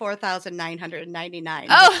say 4,999.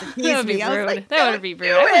 Oh, that would be rude. That would be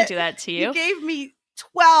rude. I wouldn't do that to you. You gave me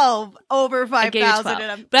 12 over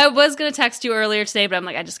 5,000. But I was going to text you earlier today, but I'm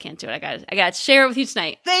like, I just can't do it. I got to share it with you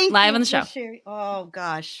tonight. Live on the show. Oh,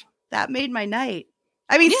 gosh. That made my night.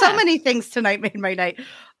 I mean, so many things tonight made my night.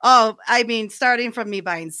 Oh, I mean, starting from me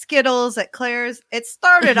buying Skittles at Claire's, it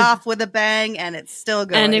started off with a bang and it's still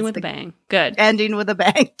going. Ending with a bang. Good. Ending with a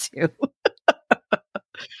bang, too.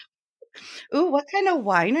 Ooh, what kind of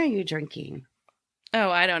wine are you drinking? Oh,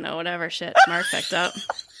 I don't know. Whatever shit Mark picked up.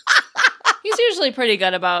 He's usually pretty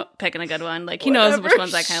good about picking a good one. Like, he knows which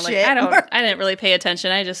ones I kind of like. I didn't really pay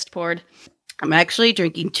attention. I just poured. I'm actually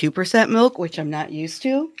drinking 2% milk, which I'm not used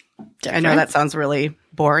to. Different. I know that sounds really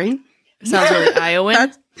boring. Sounds really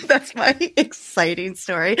Iowan. That's my exciting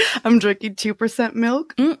story. I'm drinking 2%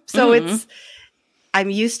 milk. So I'm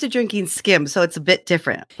used to drinking skim, so it's a bit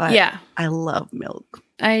different. But I love milk.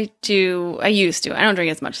 I do. I used to. I don't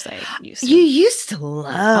drink as much as I used to. You used to love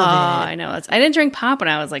it. I know. I didn't drink pop when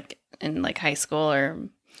I was in high school or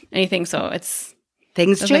anything. So that's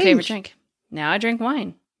my favorite drink. Now I drink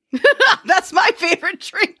wine. That's my favorite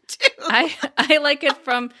drink too. I like it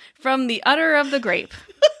from the udder of the grape.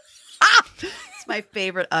 It's my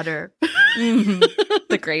favorite udder.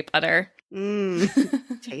 The grape udder.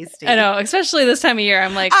 Tasty. I know, especially this time of year.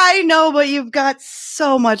 I'm like, I know, but you've got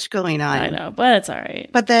so much going on. I know, but it's all right.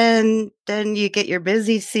 But then you get your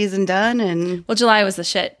busy season done, and July was the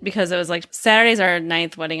shit because it was like Saturday's our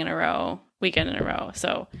 9th weekend in a row.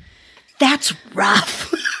 So that's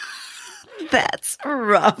rough. That's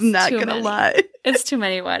rough. Not gonna lie. It's too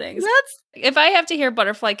many weddings. If I have to hear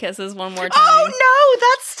Butterfly Kisses one more time. Oh no,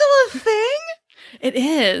 that's still a thing? It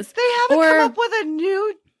is. They haven't come up with a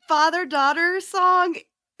new father-daughter song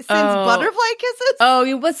since Butterfly Kisses?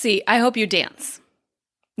 Oh, let's see. I Hope You Dance.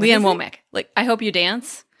 Leanne Womack. I Hope You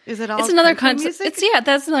Dance. Is it all It's another country country music?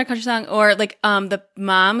 That's another country song. Or the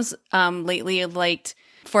moms lately liked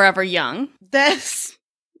Forever Young. That's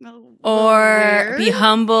or weird. Be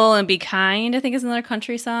Humble and Be Kind, I think is another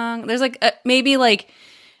country song. There's maybe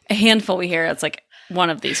a handful we hear. It's one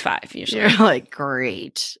of these 5 usually. You're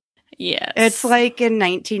great. Yes. It's like in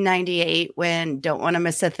 1998 when Don't Want to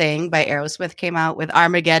Miss a Thing by Aerosmith came out with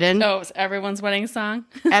Armageddon. Oh, it was everyone's wedding song?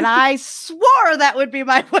 And I swore that would be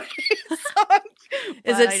my wedding song.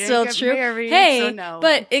 Is it still true? Married, hey, so no.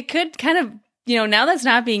 But it could kind of, now that's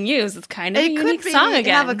not being used, it's kind of a unique song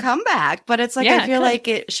again. Have a comeback, but it's I feel like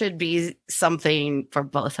it should be something for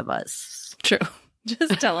both of us. True.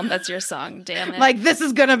 Just tell them that's your song, damn it. Like, this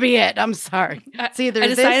is going to be it. I'm sorry. It's either I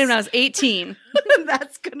decided this, when I was 18.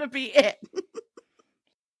 that's going to be it.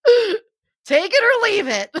 Take it or leave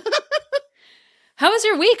it. How was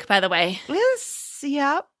your week, by the way?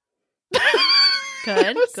 Yep.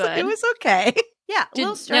 Good, good. It was okay. Yeah.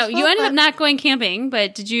 No, you ended up not going camping,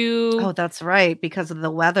 but did you? Oh, that's right. Because of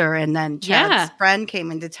the weather. And then Chad's friend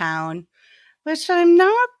came into town, which I'm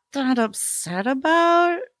not that upset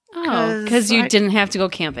about. Oh, because you didn't have to go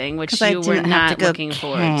camping, which you were not looking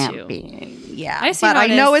forward to. Yeah. I see. But I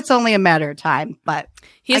know it's only a matter of time. But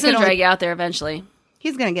he's going to drag you out there eventually.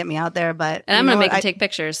 He's going to get me out there. But and I'm going to make him take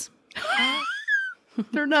pictures.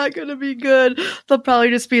 They're not going to be good. They'll probably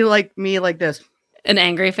just be like me, like this. An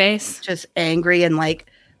angry face? Just angry and like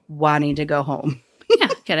wanting to go home. Yeah,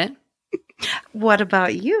 get it. What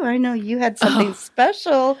about you? I know you had something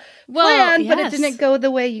special planned, but it didn't go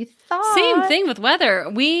the way you thought. Same thing with weather.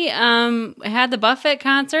 We had the Buffett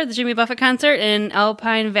concert, the Jimmy Buffett concert in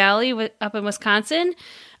Alpine Valley up in Wisconsin.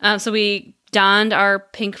 So we donned our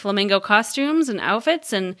pink flamingo costumes and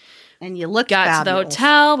outfits and you looked got fabulous. to the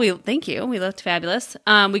hotel. Thank you. We looked fabulous.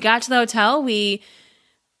 We got to the hotel. We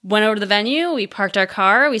went over to the venue. We parked our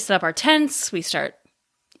car. We set up our tents. We start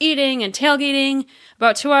eating and tailgating.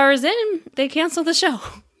 About 2 hours in, they canceled the show.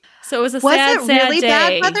 So it was a sad really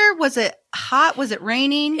day. Bad weather? Was it hot? Was it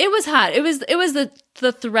raining? It was hot. It was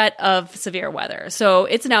the threat of severe weather. So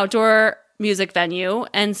it's an outdoor music venue,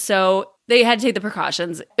 and so they had to take the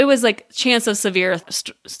precautions. It was like chance of severe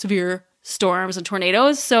storms and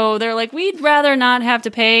tornadoes. So they're like, we'd rather not have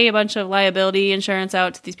to pay a bunch of liability insurance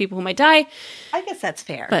out to these people who might die. I guess that's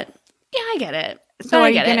fair. But yeah, I get it. So are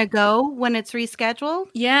you going to go when it's rescheduled?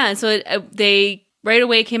 Yeah. And so they right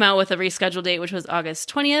away came out with a rescheduled date, which was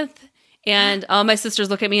August 20th. And all my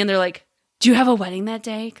sisters look at me and they're like, do you have a wedding that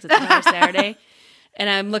day? Because it's another Saturday.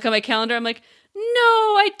 And I'm looking at my calendar. I'm like, no,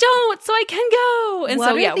 I don't. So I can go. And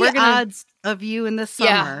what are the odds of you in the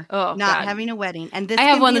summer not having a wedding? And this I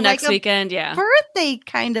have one the next weekend. Yeah, birthday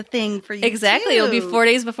kind of thing for you. Exactly. Too. It'll be 4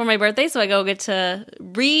 days before my birthday, so I get to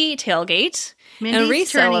re-tailgate and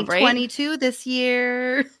re-celebrate. 22 this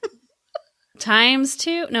year. Times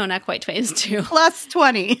 2? No, not quite times 2. Plus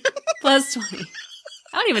 20. Plus 20.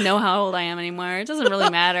 I don't even know how old I am anymore. It doesn't really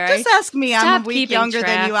matter. Just ask me. I'm a week younger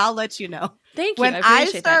than you. I'll let you know. Thank you. When I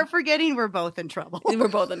start forgetting, we're both in trouble. We're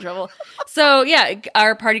both in trouble. So, yeah,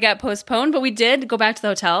 our party got postponed, but we did go back to the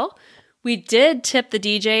hotel. We did tip the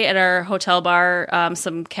DJ at our hotel bar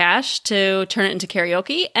some cash to turn it into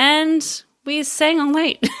karaoke, and we sang all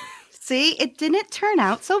night. See, it didn't turn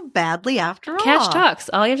out so badly after all. Cash talks.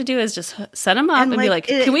 All you have to do is just set them up and be like,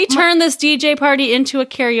 can we turn this DJ party into a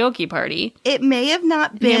karaoke party? It may have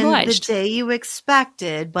not been the day you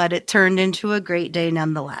expected, but it turned into a great day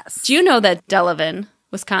nonetheless. Do you know that Delavan,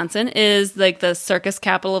 Wisconsin, is like the circus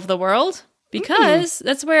capital of the world? Because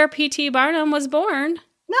that's where P.T. Barnum was born.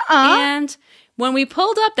 Nuh-uh. And when we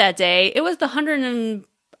pulled up that day, it was the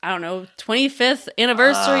 25th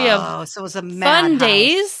anniversary of so it was a fun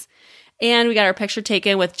days. And we got our picture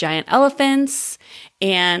taken with giant elephants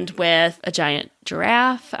and with a giant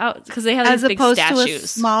giraffe out because they have these big statues. As opposed to a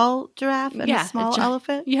small giraffe and a small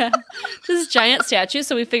elephant? Yeah. Just giant statues.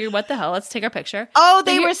 So we figured, what the hell? Let's take our picture. Oh,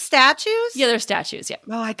 they were statues? Yeah, they're statues. Yeah.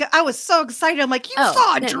 Oh, I was so excited. I'm like, you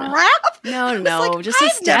saw a giraffe? No. Just a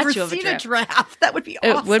statue of a giraffe. I've never seen a giraffe. That would be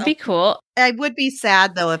awesome. It would be cool. I would be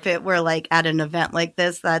sad, though, if it were like at an event like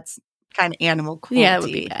this. That's kind of animal cruelty. Yeah, it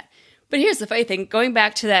would be bad. But here's the funny thing. Going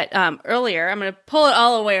back to that earlier, I'm going to pull it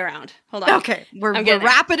all the way around. Hold on. Okay. We're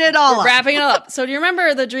wrapping it all up. We're wrapping it all up. So do you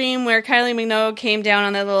remember the dream where Kylie Minogue came down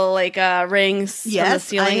on that little rings from the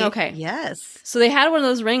ceiling? Okay. Yes. So they had one of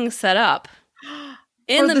those rings set up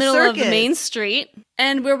in the middle of the main street.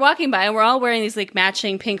 And we're walking by and we're all wearing these like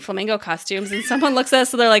matching pink flamingo costumes. And someone looks at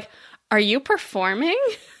us and they're like, are you performing?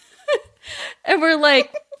 And we're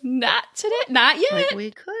like, not today. Not yet. Like, we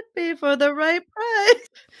could be for the right price.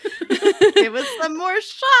 Give us some more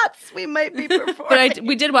shots. We might be performing. But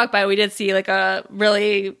we did walk by. We did see like a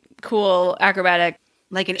really cool acrobatic,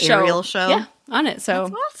 like an aerial show. Yeah, on it. So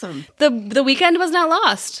that's awesome. The weekend was not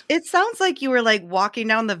lost. It sounds like you were like walking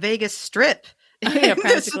down the Vegas Strip. Yeah,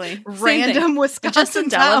 practically. Random Wisconsin just in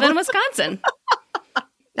Delavan, Wisconsin.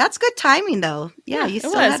 That's good timing, though. Yeah, you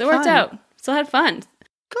still had fun. It worked out. Still had fun.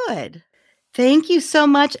 Good. Thank you so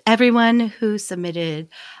much, everyone who submitted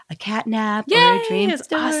a cat nap or a dream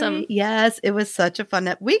story. Awesome. Yes, it was such a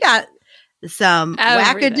fun. We got some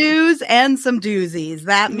wackadoos and some doozies.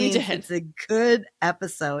 That means it's a good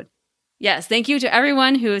episode. Yes, thank you to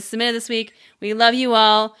everyone who has submitted this week. We love you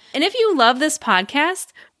all. And if you love this podcast,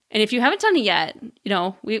 And if you haven't done it yet,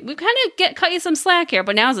 we kind of cut you some slack here,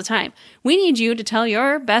 but now's the time. We need you to tell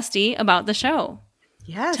your bestie about the show.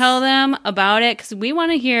 Yes. Tell them about it because we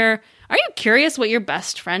want to hear. Are you curious what your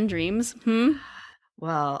best friend dreams?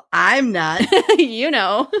 Well, I'm not.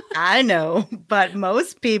 I know, but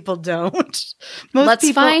most people don't. Let's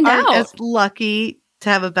people find aren't out. as lucky to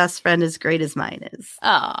have a best friend as great as mine is.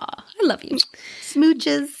 Aw, I love you.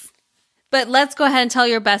 Smooches. But let's go ahead and tell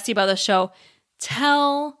your bestie about the show.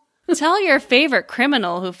 Tell your favorite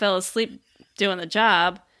criminal who fell asleep doing the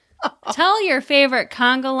job. Tell your favorite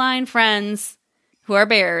conga line friends who are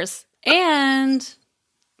bears. And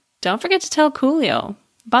don't forget to tell Coolio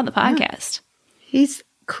about the podcast. He's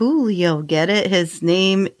Coolio, get it? His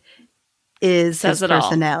name is his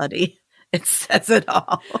personality. It says it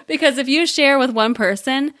all. Because if you share with one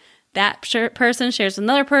person, that person shares with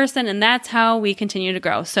another person, and that's how we continue to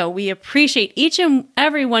grow. So we appreciate each and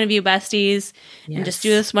every one of you besties. Yes. And just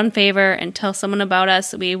do us one favor and tell someone about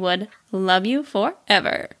us. We would love you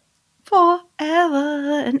forever.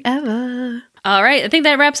 Forever and ever. All right. I think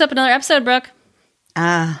that wraps up another episode, Brooke.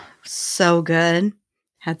 So good.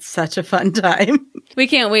 Had such a fun time. We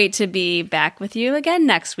can't wait to be back with you again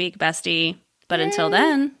next week, bestie. But until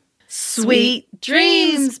then, sweet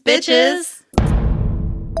dreams, bitches.